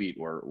to my tweet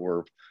were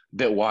a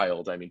bit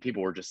wild.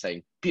 People were just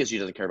saying PSG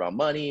doesn't care about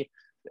money,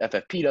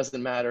 FFP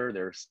doesn't matter,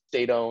 they're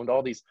state-owned,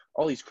 all these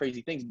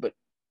crazy things, but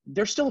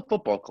they're still a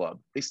football club.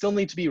 They still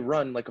need to be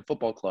run like a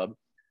football club.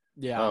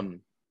 Yeah.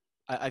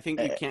 I think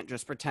you can't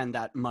just pretend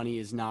that money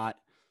is not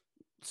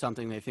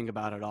something they think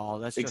about at all.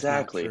 That's just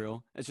not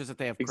true. It's just that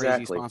they have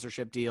crazy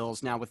sponsorship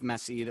deals. Now with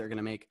Messi, they're going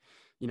to make,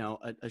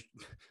 a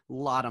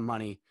lot of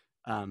money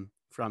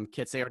from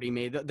kits they already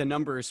made. The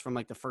numbers from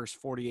the first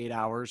 48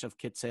 hours of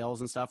kit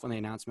sales and stuff when they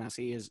announced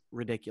Messi is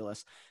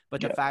ridiculous.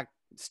 But the fact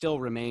still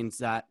remains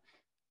that,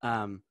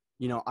 I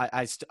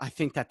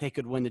think that they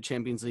could win the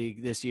Champions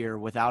League this year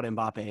without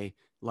Mbappe,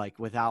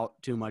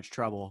 without too much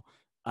trouble.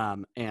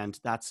 And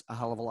that's a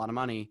hell of a lot of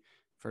money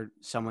for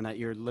someone that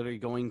you're literally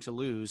going to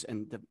lose.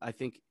 And I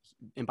think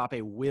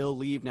Mbappe will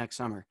leave next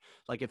summer.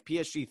 Like if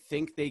PSG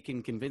think they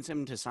can convince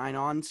him to sign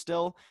on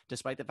still,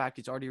 despite the fact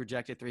he's already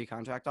rejected 3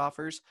 contract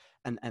offers,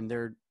 and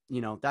they're,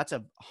 that's a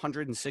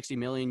 160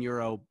 million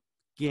euro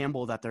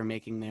gamble that they're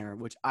making there,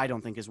 which I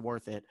don't think is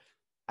worth it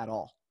at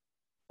all.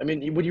 I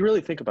mean, when you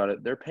really think about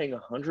it, they're paying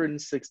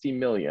 160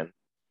 million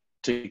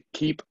to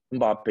keep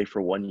Mbappe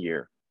for 1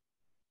 year.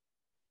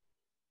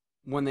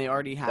 When they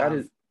already That have,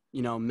 is,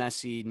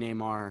 Messi,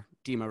 Neymar,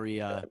 Di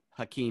Maria,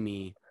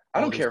 Hakimi. I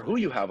don't all these care who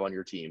you players. have on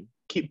your team.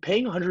 Keep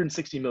paying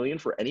 160 million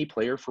for any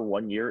player for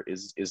 1 year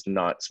is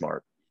not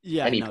smart.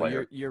 Yeah, Any no,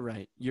 player. you're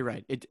right. You're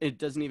right. It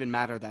doesn't even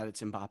matter that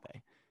it's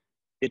Mbappe.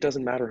 It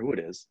doesn't matter who it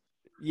is.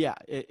 Yeah,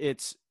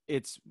 it's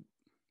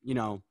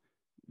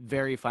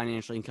very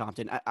financially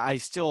incompetent. I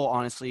still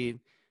honestly,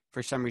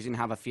 for some reason,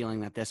 have a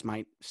feeling that this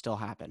might still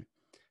happen.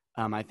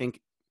 I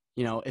think,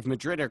 if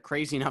Madrid are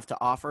crazy enough to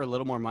offer a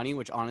little more money,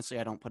 which honestly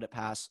I don't put it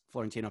past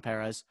Florentino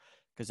Perez,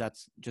 because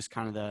that's just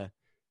kind of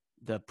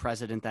the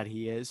president that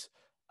he is.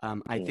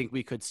 I think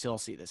we could still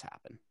see this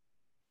happen.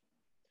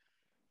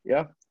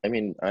 Yeah, I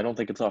mean, I don't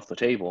think it's off the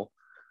table.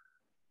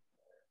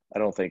 I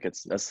don't think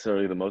it's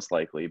necessarily the most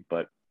likely,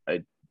 but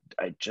I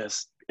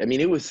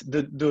mean, it was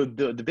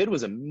the bid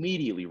was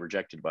immediately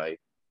rejected by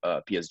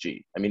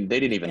PSG. I mean, they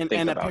didn't even think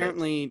And about it.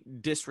 apparently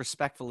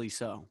disrespectfully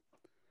so,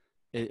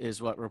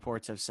 is what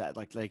reports have said.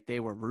 Like they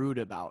were rude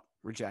about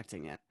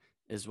rejecting it.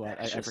 Is what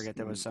I forget.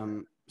 There was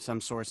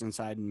some source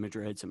inside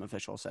Madrid, some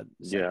official said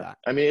Yeah, that.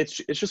 I mean, it's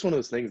just one of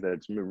those things that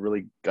it's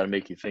really got to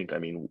make you think. I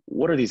mean,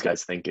 what are these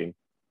guys thinking?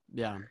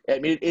 Yeah. I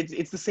mean,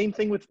 it's the same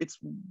thing with it's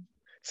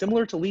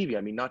similar to Levy.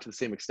 I mean, not to the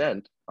same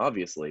extent,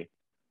 obviously,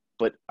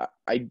 but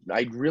I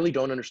really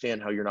don't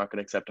understand how you're not going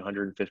to accept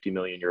 150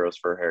 million euros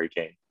for Harry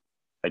Kane.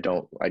 I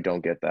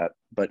don't get that.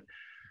 But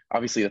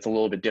obviously, that's a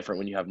little bit different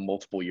when you have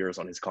multiple years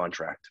on his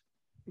contract.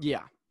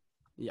 Yeah.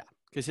 Yeah.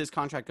 Because his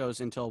contract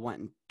goes until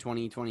when?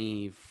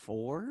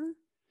 2024?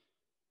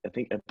 I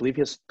believe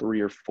he has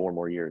 3 or 4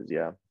 more years.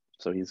 Yeah.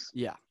 So he's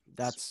Yeah.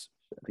 That's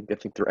I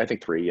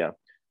think 3. Yeah.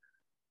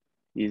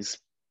 He's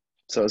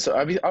so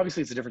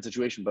obviously it's a different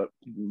situation, but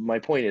my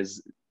point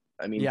is,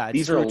 I mean, yeah, it's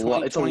these are a through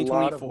lot. It's a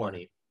lot of 2024.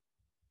 money.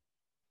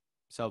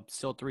 So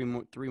still three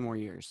more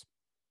years.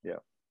 Yeah.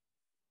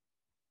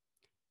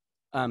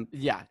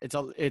 Yeah,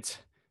 that's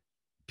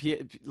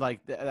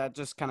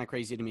just kind of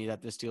crazy to me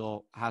that this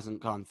deal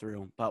hasn't gone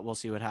through, but we'll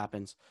see what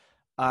happens.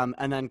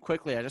 And then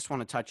quickly, I just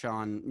want to touch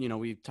on,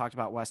 we've talked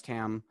about West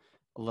Ham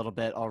a little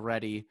bit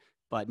already,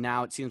 but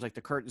now it seems like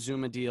the Kurt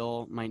Zuma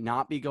deal might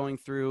not be going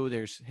through.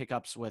 There's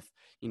hiccups with,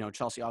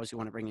 Chelsea obviously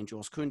want to bring in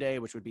Jules Koundé,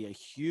 which would be a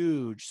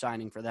huge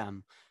signing for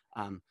them.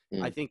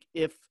 I think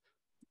if,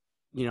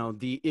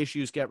 the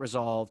issues get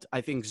resolved, I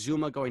think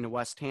Zuma going to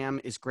West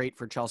Ham is great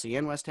for Chelsea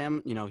and West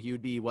Ham. He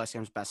would be West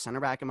Ham's best center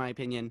back, in my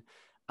opinion.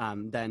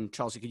 Then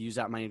Chelsea could use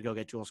that money to go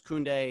get Jules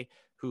Koundé,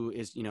 who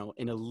is,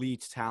 an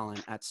elite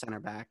talent at center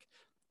back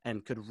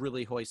and could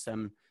really hoist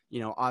them,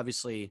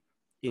 obviously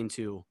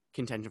into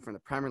contention for the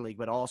Premier League,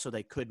 but also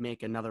they could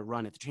make another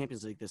run at the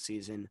Champions League this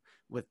season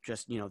with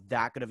just,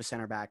 that good of a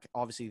center back,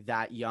 obviously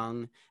that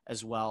young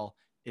as well.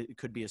 It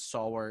could be a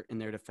stalwart in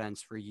their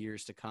defense for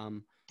years to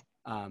come.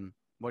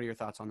 What are your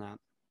thoughts on that?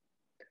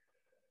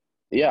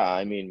 Yeah,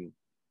 I mean,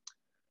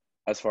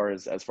 as far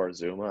as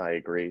Zuma, I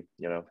agree.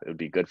 It would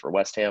be good for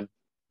West Ham.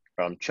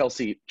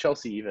 Chelsea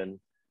even,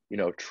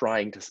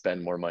 trying to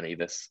spend more money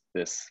this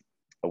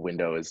a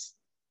window is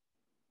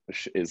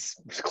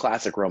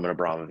classic Roman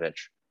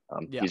Abramovich.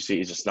 Yeah. He's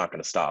just not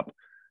going to stop.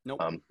 Nope.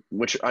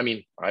 Which I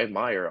mean, I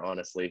admire,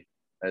 honestly.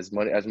 As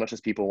much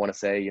as people want to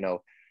say,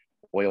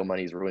 oil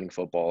money is ruining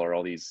football or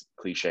all these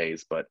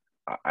cliches, but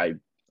I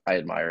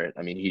admire it.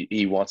 I mean,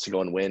 he wants to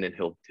go and win, and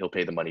he'll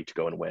pay the money to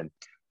go and win.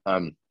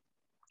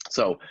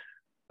 So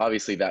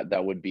obviously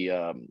that would be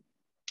a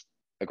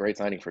great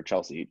signing for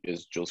Chelsea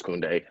is Jules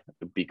Koundé,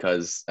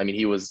 because I mean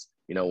he was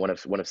one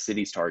of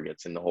City's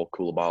targets in the whole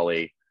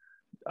Koulibaly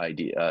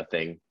idea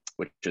thing,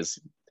 which is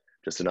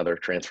just another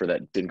transfer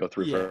that didn't go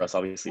through for us.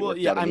 Obviously, well,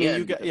 worked out in the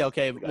end.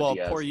 Okay. Well,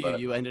 Diaz, poor you.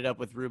 You ended up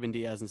with Ruben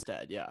Diaz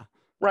instead. Yeah.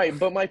 Right,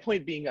 but my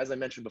point being, as I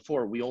mentioned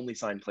before, we only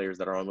sign players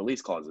that are on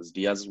release clauses.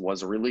 Diaz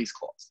was a release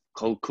clause.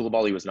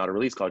 Koulibaly was not a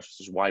release clause,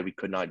 which is why we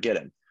could not get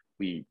him.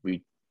 We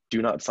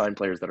do not sign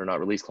players that are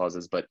not release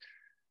clauses. But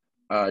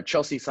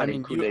Chelsea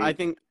signing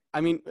Koundé.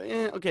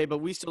 Okay, but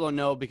we still don't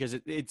know because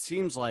it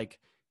seems like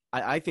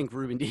I think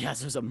Ruben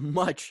Diaz was a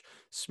much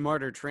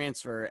smarter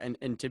transfer,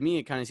 and to me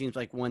it kind of seems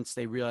like once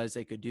they realized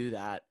they could do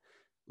that,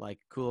 like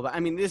Koulibaly. I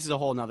mean, this is a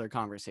whole nother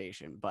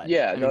conversation, but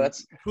yeah,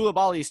 that's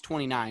Koulibaly is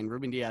 29,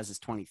 Ruben Diaz is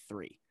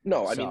 23.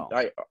 No, I mean,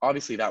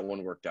 obviously that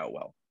one worked out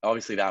well.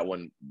 Obviously that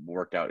one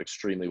worked out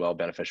extremely well,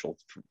 beneficial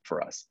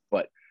for us.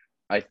 But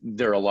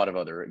there are a lot of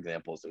other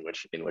examples in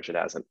which it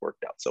hasn't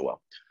worked out so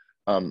well.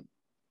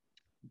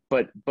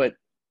 But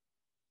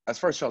as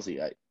far as Chelsea,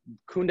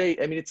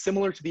 Koundé, I mean, it's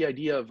similar to the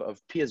idea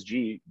of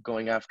PSG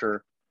going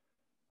after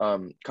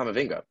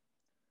Camavinga.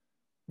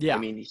 Yeah, I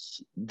mean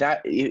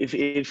that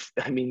if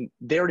I mean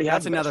they already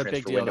have that's the best another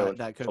big transfer deal window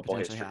that could football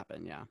potentially history.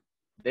 happen. Yeah.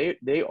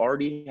 they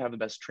already have the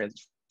best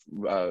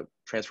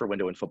transfer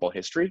window in football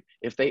history.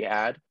 If they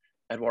add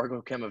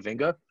Eduardo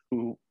Camavinga,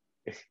 who,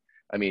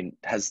 I mean,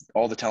 has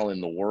all the talent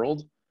in the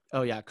world.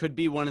 Oh yeah, could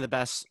be one of the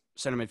best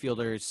center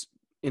midfielders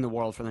in the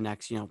world for the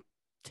next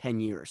 10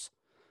 years.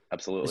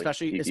 Absolutely.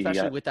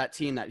 Especially with that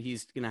team that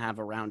he's going to have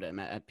around him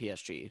at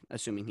PSG,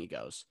 assuming he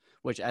goes,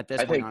 which at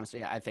this point,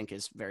 honestly, I think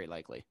is very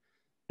likely.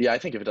 Yeah, I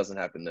think if it doesn't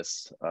happen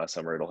this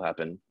summer, it'll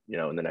happen,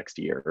 in the next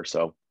year or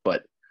so.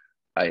 But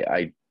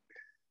I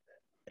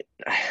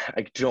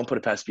don't put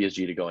it past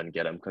PSG to go and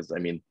get him because, I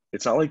mean,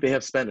 it's not like they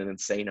have spent an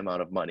insane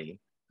amount of money.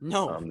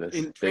 No,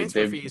 in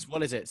transfer fees,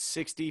 what is it,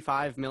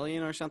 65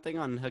 million or something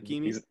on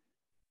Hakimi?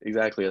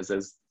 Exactly.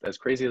 As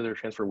crazy as their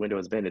transfer window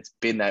has been, it's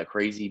been that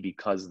crazy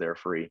because they're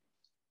free.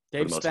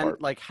 They've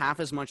spent like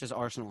half as much as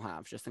Arsenal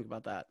have. Just think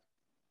about that.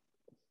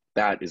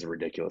 That is a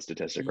ridiculous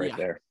statistic right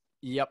there.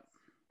 Yep.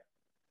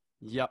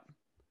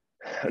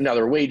 Now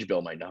their wage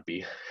bill might not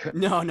be.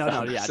 No.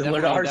 Yeah,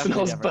 similar to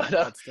Arsenal's,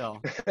 but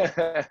still.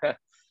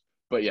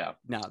 But yeah.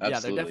 No, absolutely. Yeah,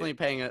 they're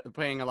definitely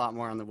paying a lot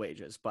more on the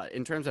wages. But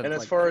in terms of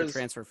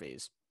transfer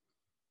fees.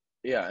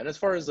 Yeah, and as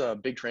far as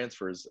big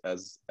transfers,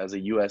 as a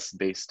U.S.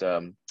 based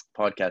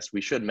podcast,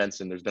 we should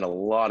mention there's been a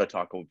lot of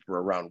talk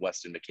around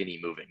Weston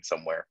McKennie moving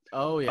somewhere.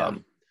 Oh yeah.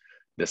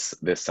 This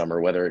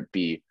summer, whether it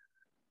be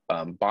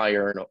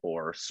Bayern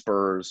or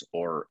Spurs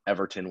or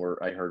Everton,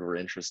 I heard were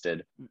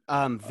interested.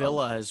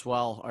 Villa as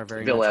well are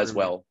very Villa as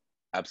well,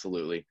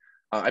 absolutely.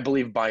 I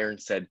believe Bayern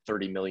said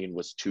 30 million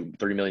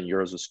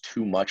euros was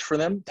too much for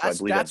them.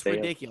 That's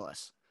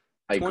ridiculous.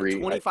 I agree.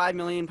 25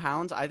 million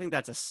pounds. I think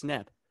that's a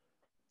snip.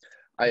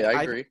 I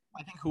agree.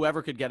 I think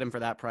whoever could get him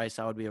for that price,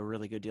 that would be a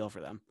really good deal for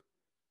them.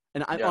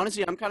 And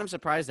honestly, I'm kind of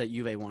surprised that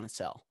Juve want to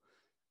sell.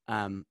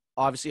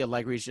 Obviously,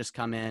 Allegri's just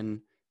come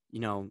in.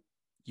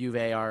 Juve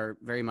are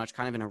very much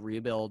kind of in a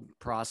rebuild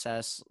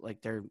process.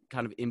 Like they're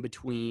kind of in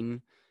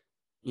between,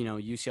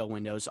 UCL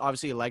windows.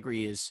 Obviously,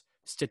 Allegri is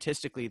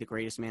statistically the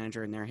greatest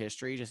manager in their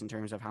history, just in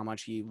terms of how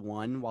much he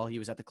won while he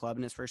was at the club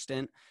in his first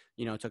stint.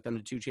 Took them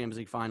to 2 Champions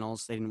League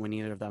finals. They didn't win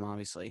either of them,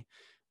 obviously.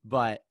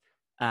 But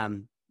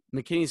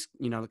McKinney's,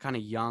 the kind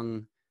of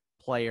young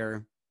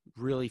player,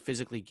 really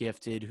physically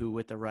gifted, who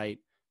with the right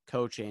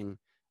coaching,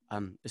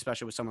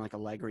 especially with someone like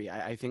Allegri,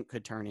 I think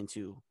could turn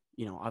into,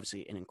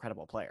 obviously an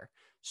incredible player.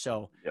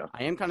 So yeah.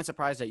 I am kind of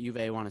surprised that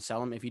Juve want to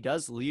sell him. If he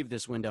does leave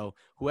this window,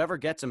 whoever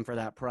gets him for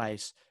that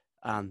price,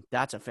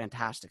 that's a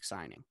fantastic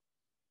signing.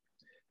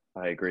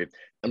 I agree.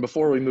 And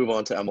before we move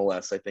on to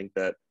MLS, I think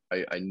that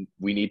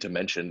we need to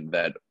mention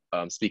that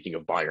speaking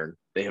of Bayern,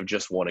 they have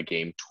just won a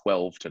game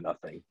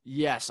 12-0.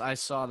 Yes, I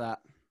saw that.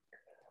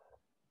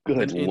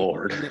 Good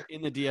Lord.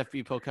 In the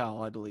DFB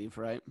Pokal, I believe,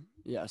 right?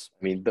 Yes.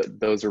 I mean,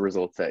 those are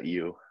results that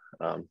you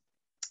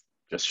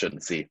just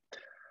shouldn't see.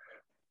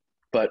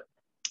 But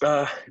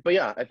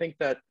yeah, I think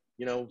that,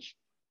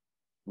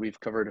 we've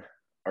covered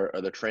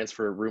the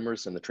transfer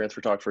rumors and the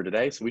transfer talk for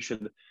today. So we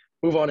should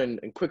move on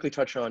and quickly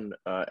touch on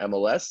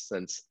MLS,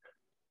 since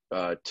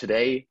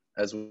today,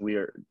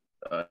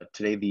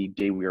 today, the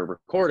day we are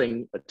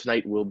recording,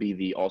 tonight will be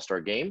the All-Star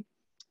game,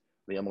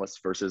 the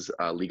MLS versus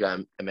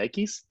Liga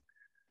MX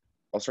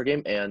All-Star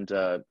game, and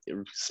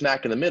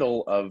smack in the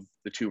middle of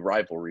the 2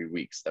 rivalry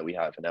weeks that we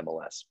have in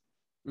MLS.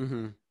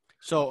 Mm-hmm.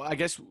 So I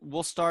guess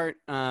we'll start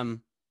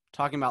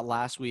talking about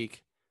last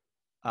week.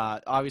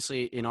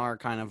 Obviously, in our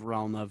kind of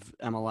realm of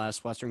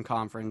MLS, Western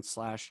Conference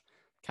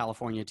 /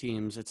 California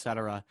teams,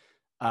 etc.,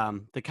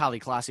 the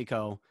Cali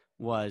Clasico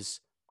was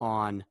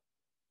on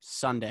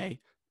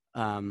Sunday.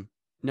 Friday.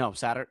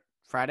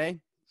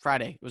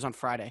 It was on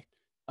Friday.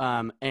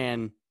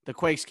 And the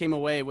Quakes came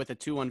away with a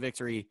 2-1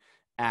 victory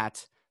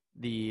at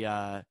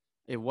the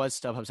it was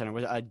StubHub Center,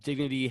 with a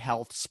Dignity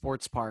Health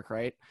Sports Park,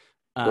 right?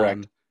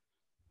 Correct.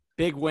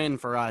 Big win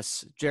for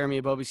us.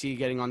 Jeremy Ebobisse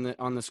getting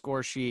on the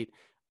score sheet.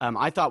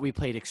 I thought we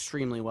played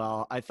extremely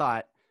well. I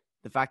thought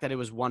the fact that it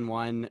was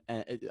 1-1,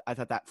 I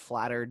thought that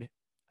flattered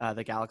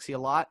the Galaxy a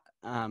lot.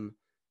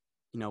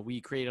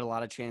 We created a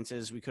lot of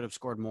chances. We could have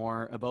scored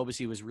more.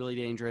 Ebobisse was really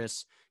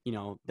dangerous.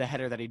 The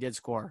header that he did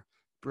score,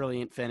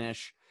 brilliant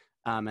finish.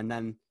 And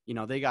then,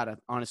 they got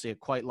honestly a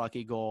quite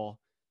lucky goal.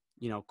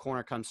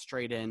 Corner comes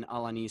straight in.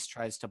 Alanis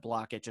tries to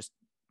block it, just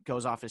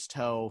goes off his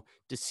toe,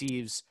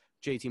 deceives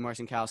JT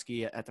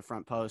Marcinkowski at the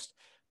front post.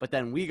 But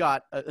then we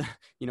got, a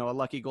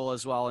lucky goal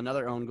as well,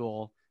 another own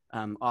goal.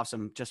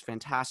 Awesome, just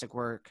fantastic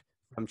work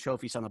from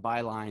Chofis on the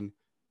byline.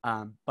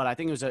 But I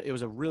think it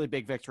was a really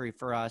big victory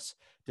for us.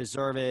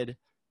 Deserved,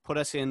 put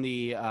us in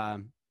the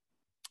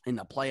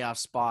playoff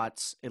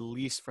spots, at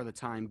least for the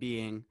time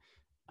being,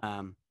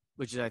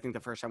 which is, I think, the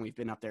first time we've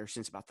been up there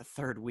since about the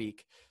 3rd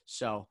week.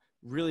 So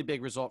really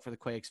big result for the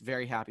Quakes.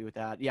 Very happy with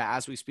that. Yeah,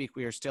 as we speak,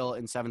 we are still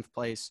in 7th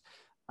place,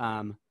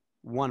 2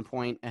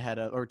 points ahead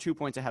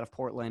of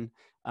Portland.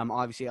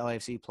 Obviously,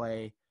 LAFC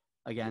play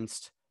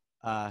against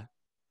the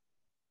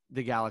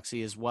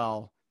Galaxy as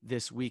well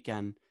this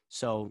weekend.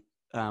 So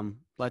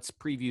let's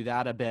preview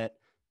that a bit.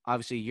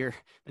 Obviously,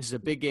 this is a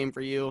big game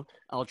for you.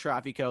 El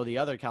Tráfico, the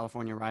other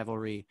California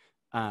rivalry.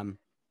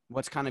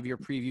 What's kind of your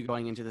preview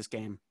going into this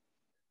game?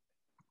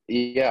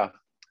 Yeah.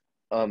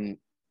 Um,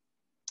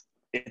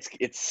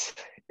 it's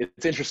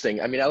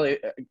interesting. I mean,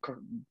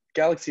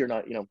 Galaxy are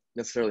not,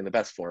 necessarily in the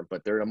best form,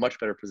 but they're in a much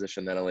better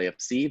position than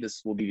LAFC.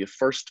 This will be the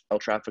first El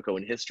Tráfico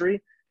in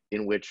history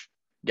in which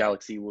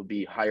Galaxy will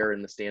be higher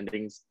in the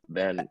standings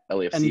than And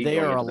LAFC they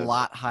going are a into the.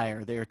 lot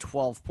higher. They are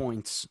 12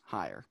 points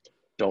higher.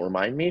 Don't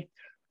remind me.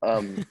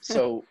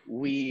 So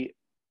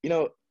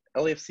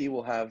LAFC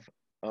will have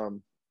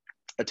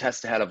a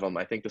test ahead of them.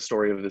 I think the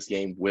story of this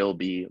game will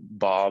be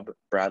Bob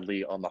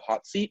Bradley on the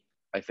hot seat.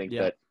 I think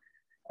Yep.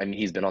 that,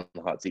 he's been on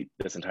the hot seat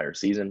this entire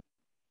season,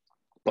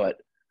 but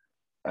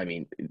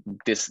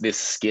this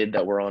skid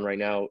that we're on right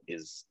now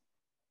is,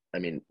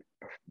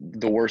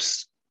 the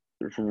worst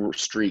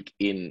streak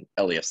in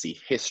LAFC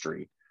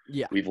history.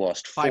 Yeah. We've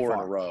lost By four in a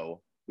far.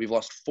 row. We've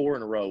lost 4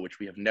 in a row, which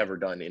we have never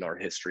done in our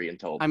history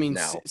until I mean,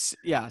 now.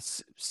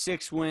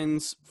 6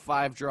 wins,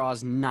 5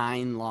 draws,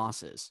 9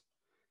 losses.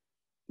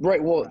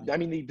 Right. Well,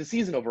 Right. the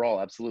season overall,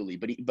 absolutely.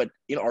 But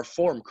in our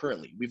form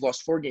currently, we've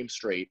lost 4 games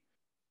straight.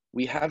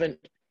 We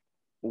haven't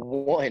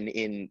won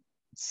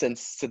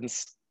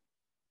since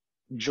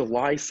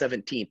July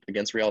 17th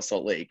against Real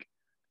Salt Lake.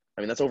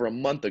 That's over a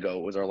month ago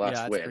was our last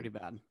Yeah, it's win. pretty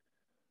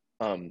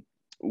bad.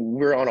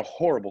 We're on a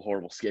horrible,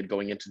 horrible skid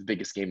going into the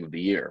biggest game of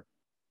the year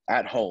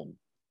at home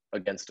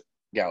against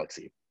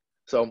Galaxy.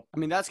 So,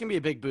 that's going to be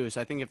a big boost.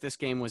 I think if this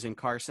game was in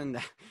Carson,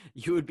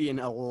 you would be in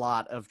a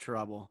lot of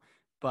trouble.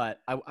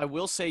 But I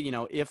will say,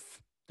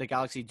 if the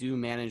Galaxy do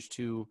manage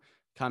to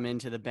come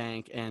into the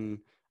bank, and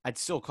I'd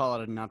still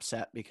call it an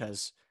upset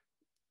because,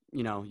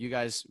 you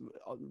guys,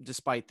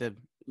 despite the,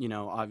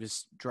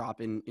 obvious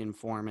drop in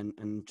form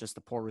and just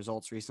the poor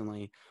results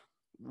recently,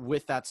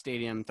 with that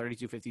stadium,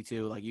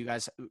 3252, like you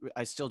guys,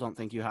 I still don't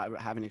think you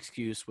have an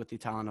excuse with the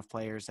talent of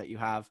players that you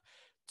have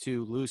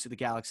to lose to the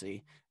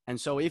Galaxy. And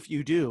so if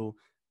you do,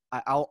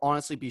 I'll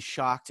honestly be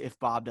shocked if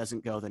Bob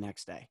doesn't go the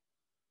next day.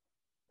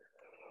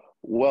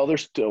 well,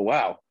 there's still,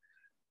 wow.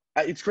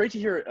 It's great to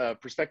hear a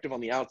perspective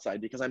on the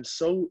outside because I'm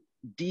so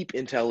deep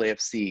into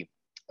LAFC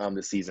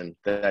this season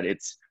that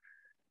it's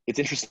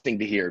interesting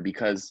to hear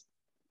because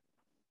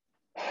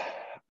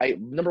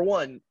number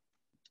one,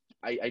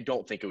 I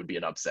don't think it would be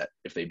an upset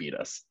if they beat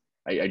us.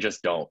 I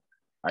just don't.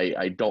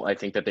 I don't. I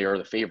think that they are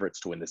the favorites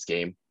to win this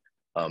game.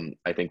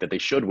 I think that they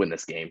should win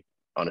this game.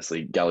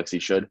 Honestly, Galaxy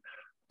should.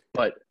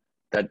 But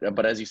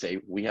as you say,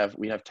 we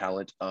have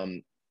talent.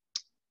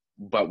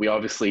 But we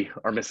obviously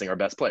are missing our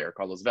best player.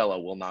 Carlos Vela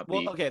will not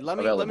Well, be okay, let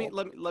me available.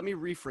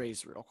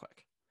 rephrase real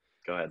quick.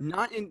 Go ahead.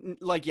 Not in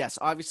yes,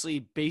 obviously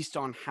based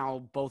on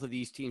how both of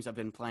these teams have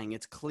been playing,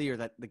 it's clear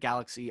that the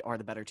Galaxy are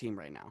the better team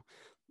right now.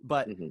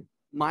 But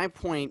my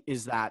point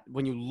is that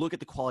when you look at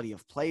the quality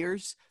of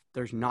players,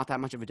 there's not that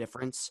much of a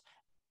difference.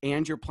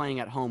 And you're playing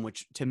at home,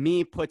 which to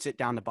me puts it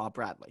down to Bob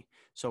Bradley.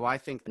 So I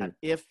think that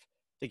if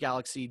the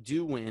Galaxy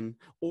do win,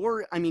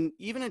 or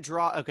even a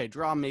draw, okay,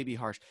 draw may be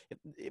harsh,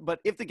 but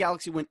if the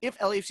Galaxy win, if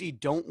LAFC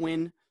don't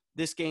win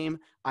this game,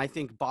 I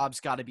think Bob's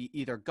got to be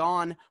either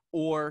gone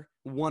or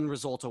one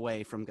result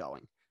away from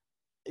going.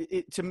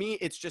 To me,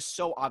 it's just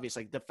so obvious.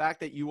 Like the fact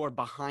that you are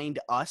behind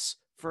us,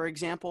 for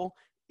example,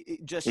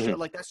 it just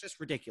like that's just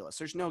ridiculous.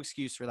 There's no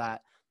excuse for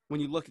that. When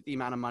you look at the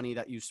amount of money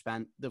that you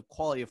spent, the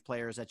quality of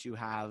players that you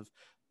have,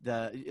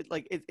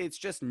 it's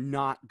just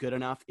not good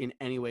enough in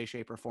any way,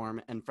 shape, or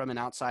form. And from an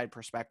outside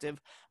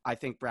perspective, I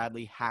think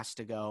Bradley has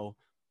to go.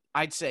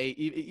 I'd say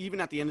even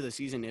at the end of the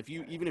season, if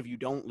you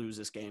don't lose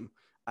this game,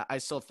 I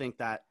still think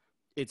that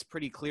it's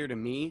pretty clear to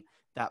me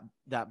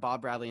that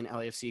Bob Bradley and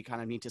LAFC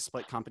kind of need to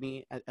split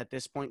company at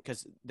this point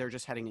because they're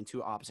just heading in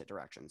two opposite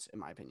directions, in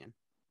my opinion.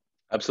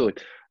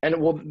 Absolutely.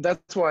 And well,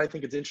 that's why I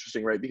think it's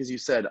interesting, right? Because you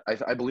said,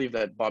 I believe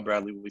that Bob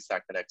Bradley will be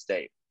sacked the next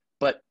day.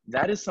 But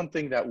that is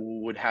something that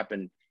would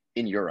happen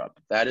in Europe.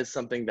 That is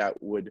something that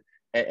would,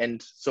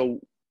 and so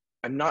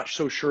I'm not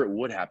so sure it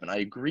would happen. I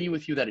agree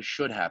with you that it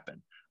should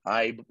happen.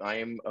 I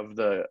am of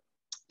the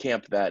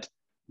camp that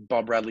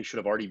Bob Bradley should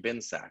have already been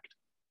sacked.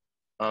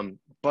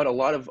 But a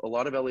lot of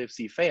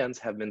LAFC fans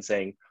have been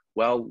saying,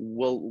 well,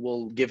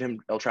 we'll give him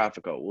El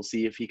Tráfico. We'll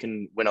see if he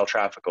can win El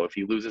Tráfico. If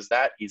he loses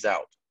that, he's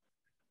out.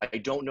 I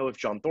don't know if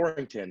John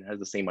Thorrington has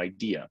the same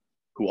idea,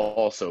 who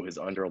also is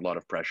under a lot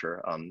of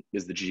pressure.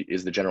 Is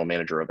the general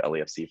manager of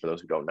LAFC for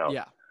those who don't know.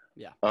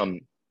 Yeah.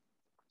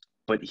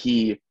 But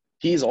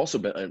he's also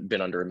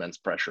been under immense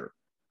pressure,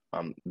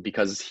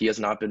 because he has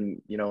not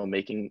been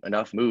making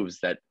enough moves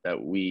that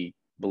we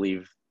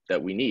believe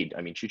that we need.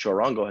 Chicho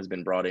Arango has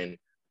been brought in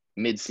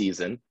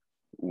mid-season,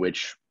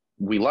 which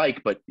we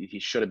like, but he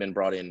should have been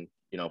brought in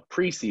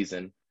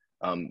preseason.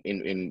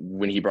 In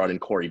when he brought in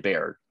Corey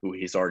Baird, who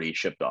he's already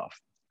shipped off.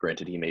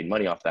 Granted, he made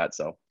money off that,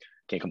 so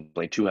can't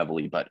complain too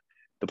heavily. But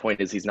the point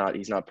is, he's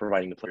not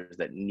providing the players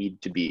that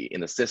need to be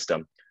in the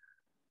system.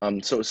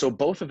 So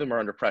both of them are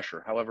under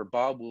pressure. However,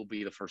 Bob will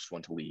be the first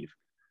one to leave.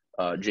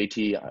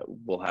 JT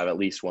will have at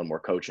least one more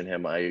coach in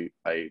him, I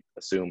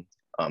assume,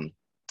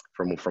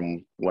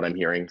 from what I'm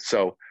hearing.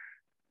 So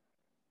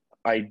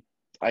I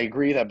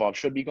agree that Bob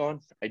should be gone.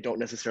 I don't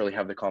necessarily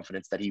have the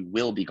confidence that he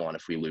will be gone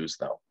if we lose,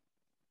 though.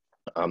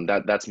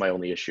 That's my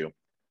only issue.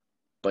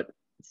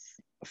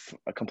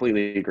 I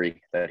completely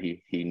agree that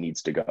he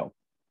needs to go.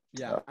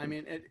 Yeah, I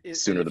mean,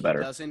 Sooner the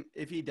better.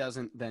 if he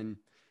doesn't, then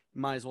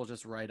might as well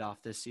just write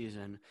off this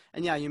season.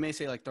 And yeah, you may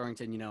say like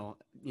Thornton,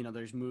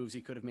 there's moves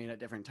he could have made at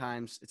different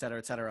times, et cetera,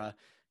 et cetera.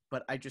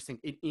 But I just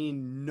think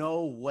in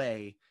no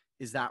way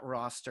is that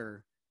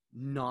roster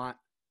not,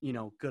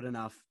 good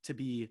enough to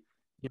be,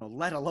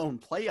 let alone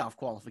playoff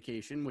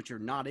qualification, which you're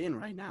not in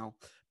right now,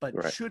 but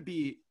Right. should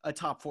be a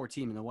top 4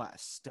 team in the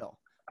West still.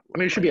 I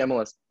mean, it should be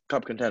MLS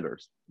Cup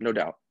contenders, no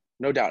doubt,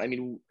 no doubt. I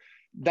mean,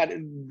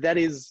 that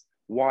is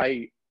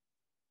why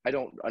I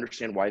don't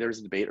understand why there's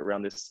a debate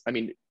around this. I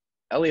mean,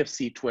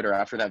 LAFC Twitter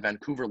after that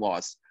Vancouver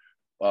loss,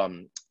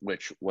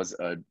 which was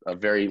a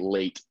very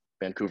late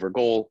Vancouver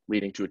goal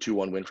leading to a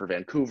 2-1 win for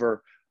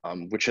Vancouver,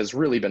 which has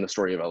really been the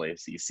story of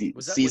LAFC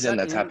season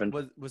that's happened.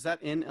 Was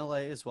that in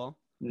LA as well?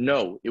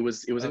 No, it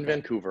was Okay. in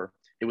Vancouver.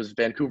 It was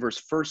Vancouver's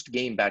first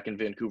game back in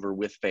Vancouver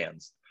with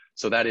fans.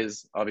 So that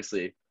is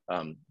obviously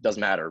does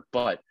matter.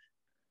 But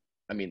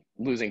I mean,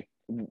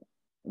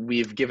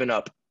 we've given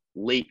up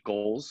late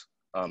goals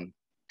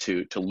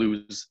to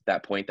lose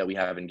that point that we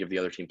have and give the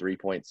other team 3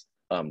 points.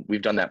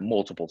 We've done that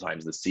multiple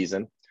times this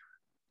season,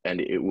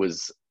 and it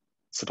was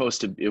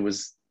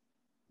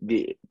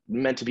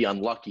meant to be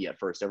unlucky at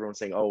first. Everyone's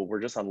saying, "Oh, we're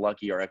just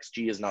unlucky. Our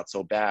XG is not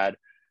so bad,"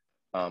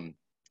 but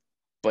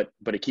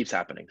it keeps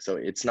happening. So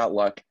it's not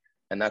luck,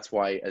 and that's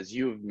why, as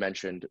you've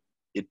mentioned,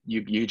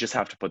 you just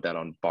have to put that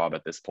on Bob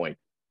at this point.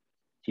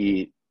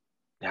 He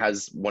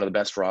has one of the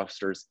best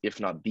rosters, if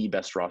not the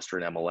best roster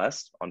in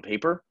MLS on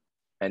paper,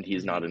 and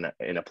he's not in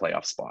a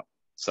playoff spot.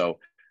 So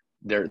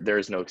there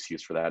is no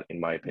excuse for that, in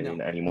my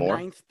opinion, anymore.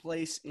 9th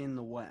place in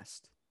the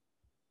West.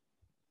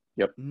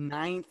 Yep.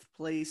 9th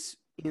place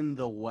in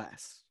the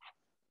West.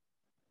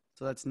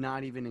 So that's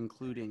not even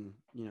including,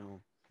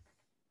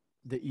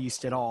 the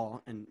East at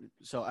all. And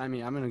so, I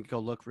mean, I'm going to go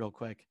look real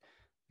quick.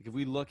 If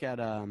we look at,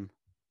 I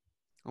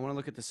want to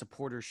look at the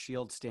Supporters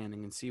Shield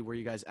standing and see where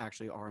you guys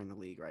actually are in the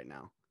league right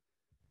now.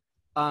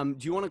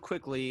 Do you want to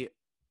quickly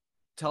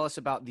tell us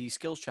about the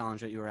skills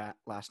challenge that you were at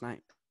last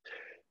night?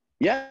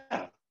 Yeah.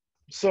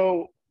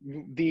 So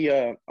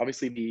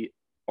obviously the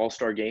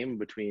All-Star game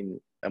between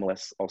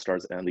MLS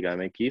All-Stars and Liga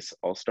MX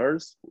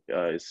All-Stars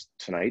is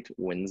tonight,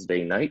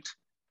 Wednesday night.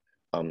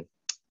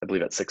 I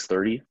believe at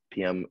 6:30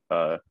 p.m.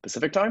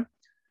 Pacific time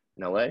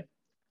in LA.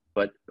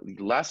 But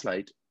last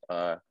night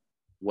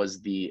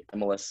was the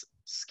MLS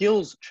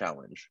Skills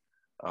Challenge,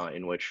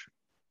 in which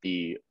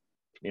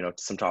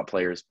some top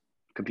players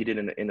competed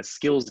in a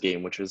skills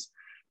game, which is,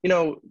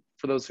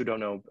 for those who don't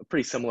know,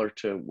 pretty similar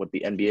to what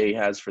the NBA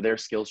has for their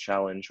skills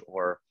challenge,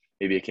 or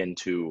maybe akin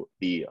to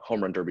the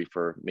home run derby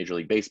for Major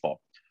League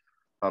Baseball.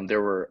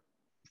 There were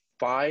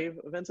 5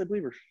 events, I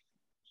believe, or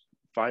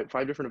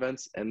five different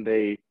events, and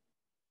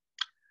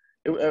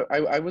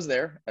I was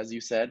there, as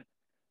you said.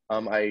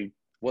 I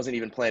wasn't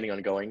even planning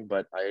on going,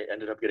 but I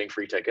ended up getting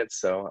free tickets,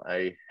 so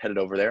I headed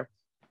over there.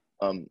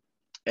 And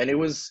it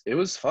was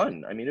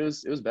fun. I mean, it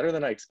was better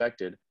than I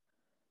expected.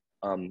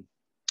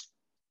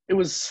 It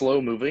was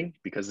slow moving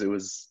because it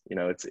was,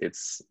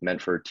 it's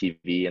meant for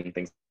TV and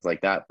things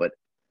like that. But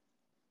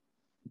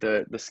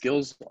the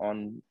skills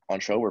on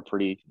show were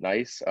pretty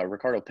nice.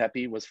 Ricardo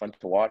Pepi was fun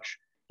to watch.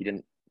 He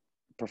didn't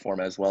perform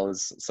as well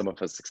as some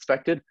of us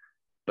expected,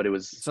 but it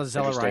was so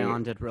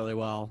Zelarayan did really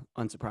well,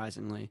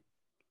 unsurprisingly.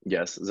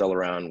 Yes,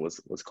 Zelarayan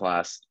was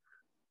class.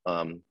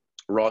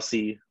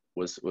 Rossi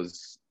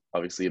was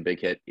obviously a big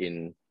hit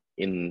in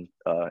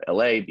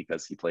LA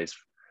because he plays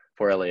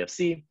for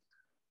LAFC.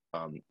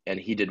 And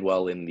he did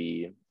well in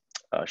the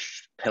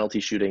penalty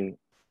shooting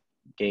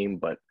game,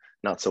 but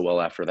not so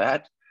well after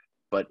that.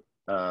 But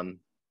Liga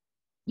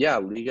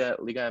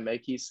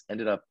MX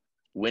ended up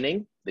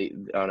winning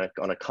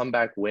on a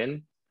comeback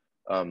win,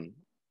 and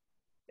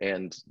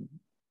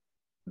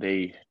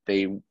the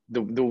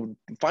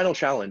final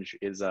challenge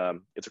is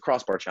it's a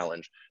crossbar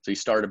challenge. So you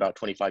start about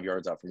 25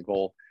 yards out from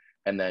goal,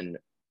 and then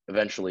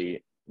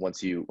eventually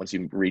once you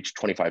reach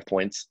 25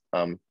 points,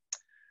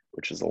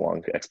 which is a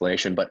long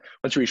explanation, but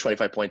once you reach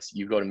 25 points,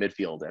 you go to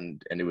midfield,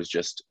 and it was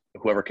just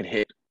whoever can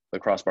hit the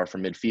crossbar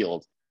from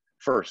midfield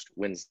first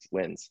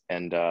wins.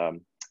 And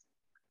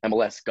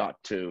MLS got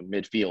to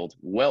midfield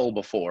well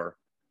before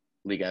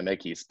Liga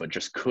MX, but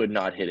just could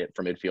not hit it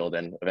from midfield,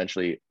 and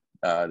eventually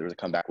there was a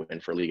comeback win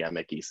for Liga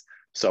MX.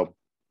 So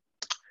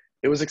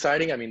it was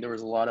exciting. I mean, there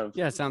was a lot of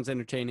it sounds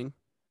entertaining.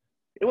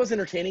 It was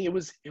entertaining. It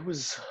was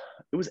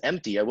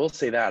empty. I will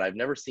say that. I've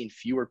never seen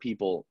fewer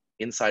people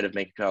inside of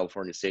Banc of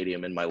California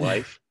Stadium in my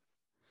life.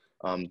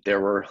 There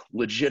were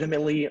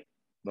legitimately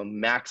a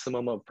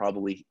maximum of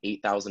probably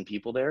 8,000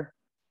 people there.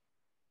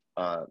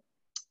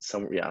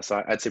 So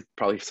I'd say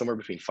probably somewhere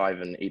between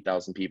 5,000 and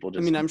 8,000 people.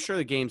 I mean, I'm sure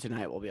the game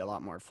tonight will be a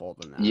lot more full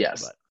than that.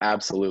 Yes,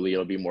 absolutely,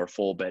 it'll be more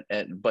full. But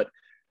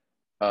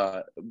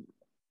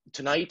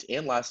tonight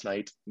and last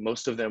night,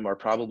 most of them are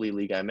probably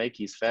Liga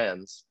MX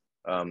fans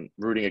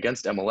rooting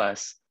against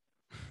MLS,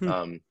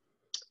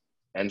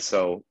 and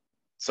so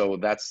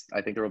that's,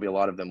 I think there will be a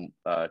lot of them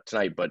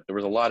tonight. But there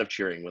was a lot of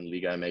cheering when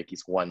Liga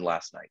MX won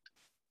last night.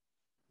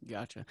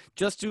 Gotcha.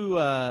 Just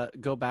to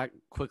go back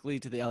quickly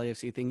to the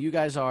LAFC thing,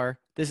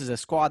 this is a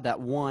squad that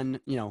won,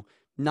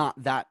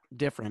 not that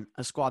different,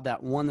 a squad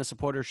that won the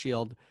Supporter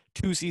Shield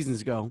 2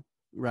 seasons ago,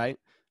 right?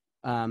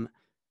 Um,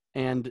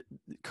 and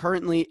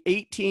currently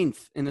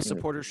 18th in the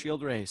Supporter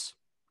Shield race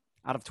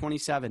out of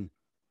 27.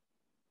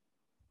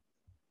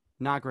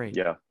 Not great.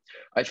 Yeah,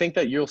 I think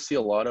that you'll see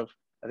a lot of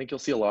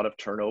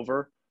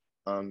turnover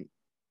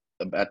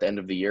at the end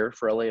of the year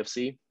for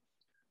LAFC.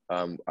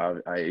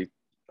 I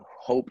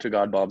hope to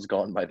God Bob's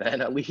gone by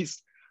then at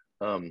least.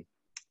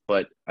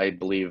 But I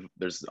believe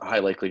there's a high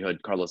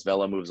likelihood Carlos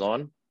Vela moves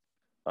on.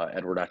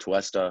 Edward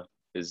Atuesta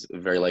is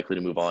very likely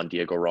to move on.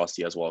 Diego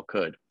Rossi as well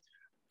could.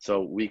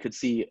 So we could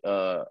see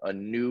a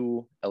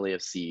new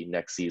LAFC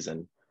next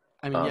season.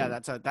 I mean, yeah,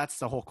 that's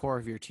the whole core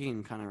of your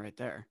team kind of right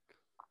there.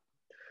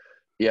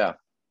 Yeah.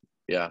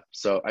 Yeah.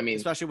 So, I mean,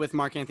 especially with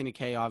Mark Anthony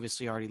Kaye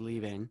obviously already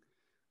leaving,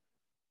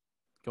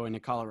 going to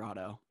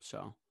Colorado.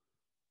 So,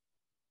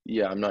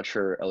 yeah, I'm not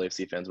sure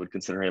LAFC fans would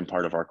consider him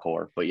part of our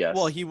core, but yes.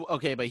 Well,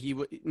 but he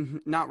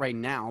not right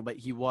now, but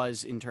he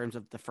was in terms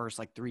of the first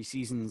 3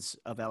 seasons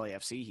of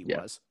LAFC. He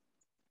was.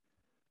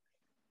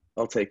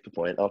 I'll take the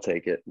point. I'll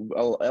take it.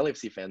 Well,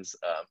 LAFC fans,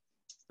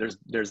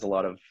 there's a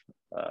lot of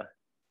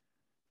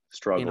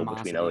struggle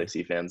Animosity. between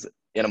LAFC fans.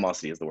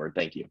 Animosity is the word.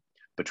 Thank you.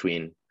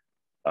 Between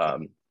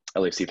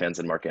LAFC fans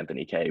and Mark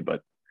Anthony Kaye,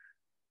 but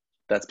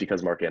that's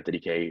because Mark Anthony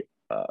Kaye,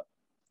 a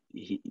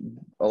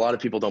lot of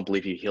people don't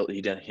believe he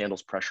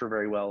handles pressure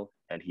very well,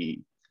 and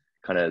he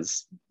kind of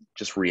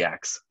just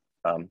reacts,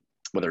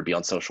 whether it be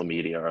on social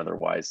media or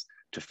otherwise,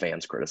 to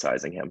fans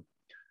criticizing him.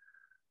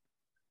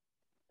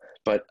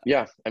 But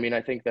yeah, I mean,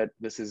 I think that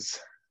this is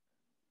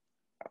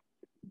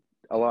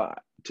a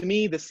lot. To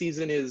me, the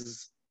season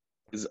is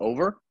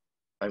over.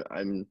 I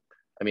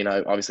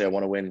obviously I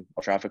want to win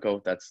El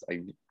Tráfico.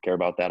 I care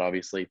about that,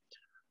 obviously.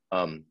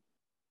 I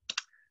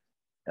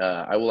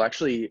will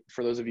actually,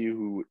 for those of you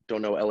who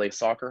don't know, LA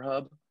Soccer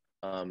Hub,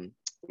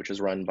 which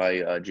is run by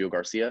Gio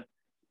Garcia,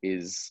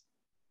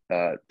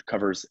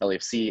 covers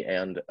LAFC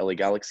and LA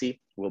Galaxy.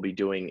 We'll be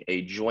doing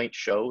a joint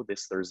show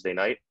this Thursday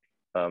night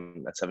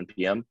at 7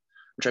 p.m.,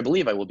 which I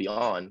believe I will be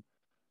on.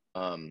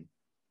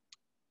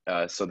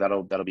 So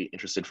that'll be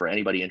interested for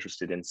anybody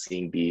interested in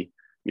seeing the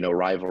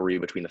rivalry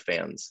between the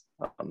fans.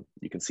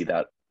 You can see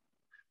that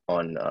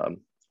on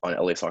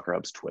LA Soccer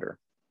Hub's Twitter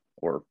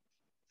or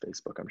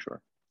Facebook, I'm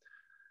sure.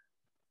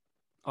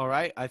 All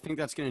right, I think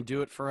that's going to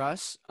do it for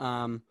us.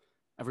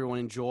 Everyone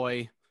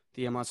enjoy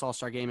the MLS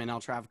All-Star Game in El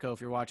Tráfico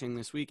if you're watching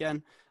this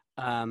weekend.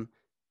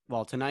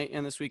 Tonight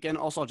and this weekend.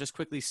 Also, I'll just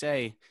quickly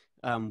say,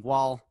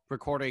 while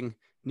recording,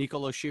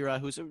 Nicolo Shira,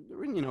 who's a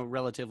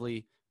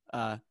relatively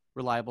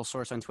reliable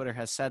source on Twitter,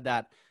 has said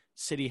that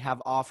City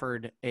have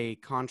offered a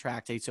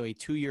contract, so a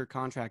 2-year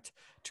contract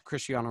to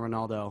Cristiano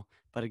Ronaldo.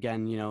 But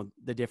again,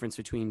 the difference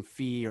between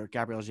fee or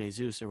Gabriel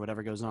Jesus or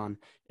whatever goes on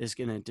is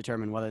going to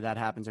determine whether that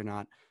happens or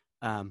not.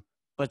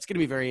 But it's going to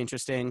be very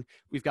interesting.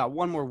 We've got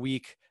one more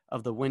week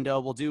of the window.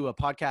 We'll do a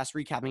podcast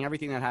recapping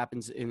everything that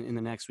happens in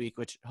the next week,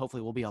 which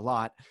hopefully will be a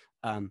lot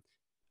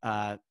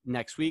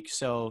next week.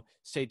 So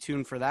stay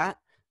tuned for that.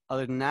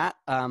 Other than that,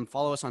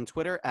 follow us on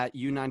Twitter at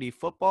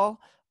U90Football,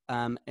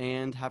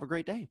 and have a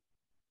great day.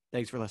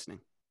 Thanks for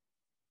listening.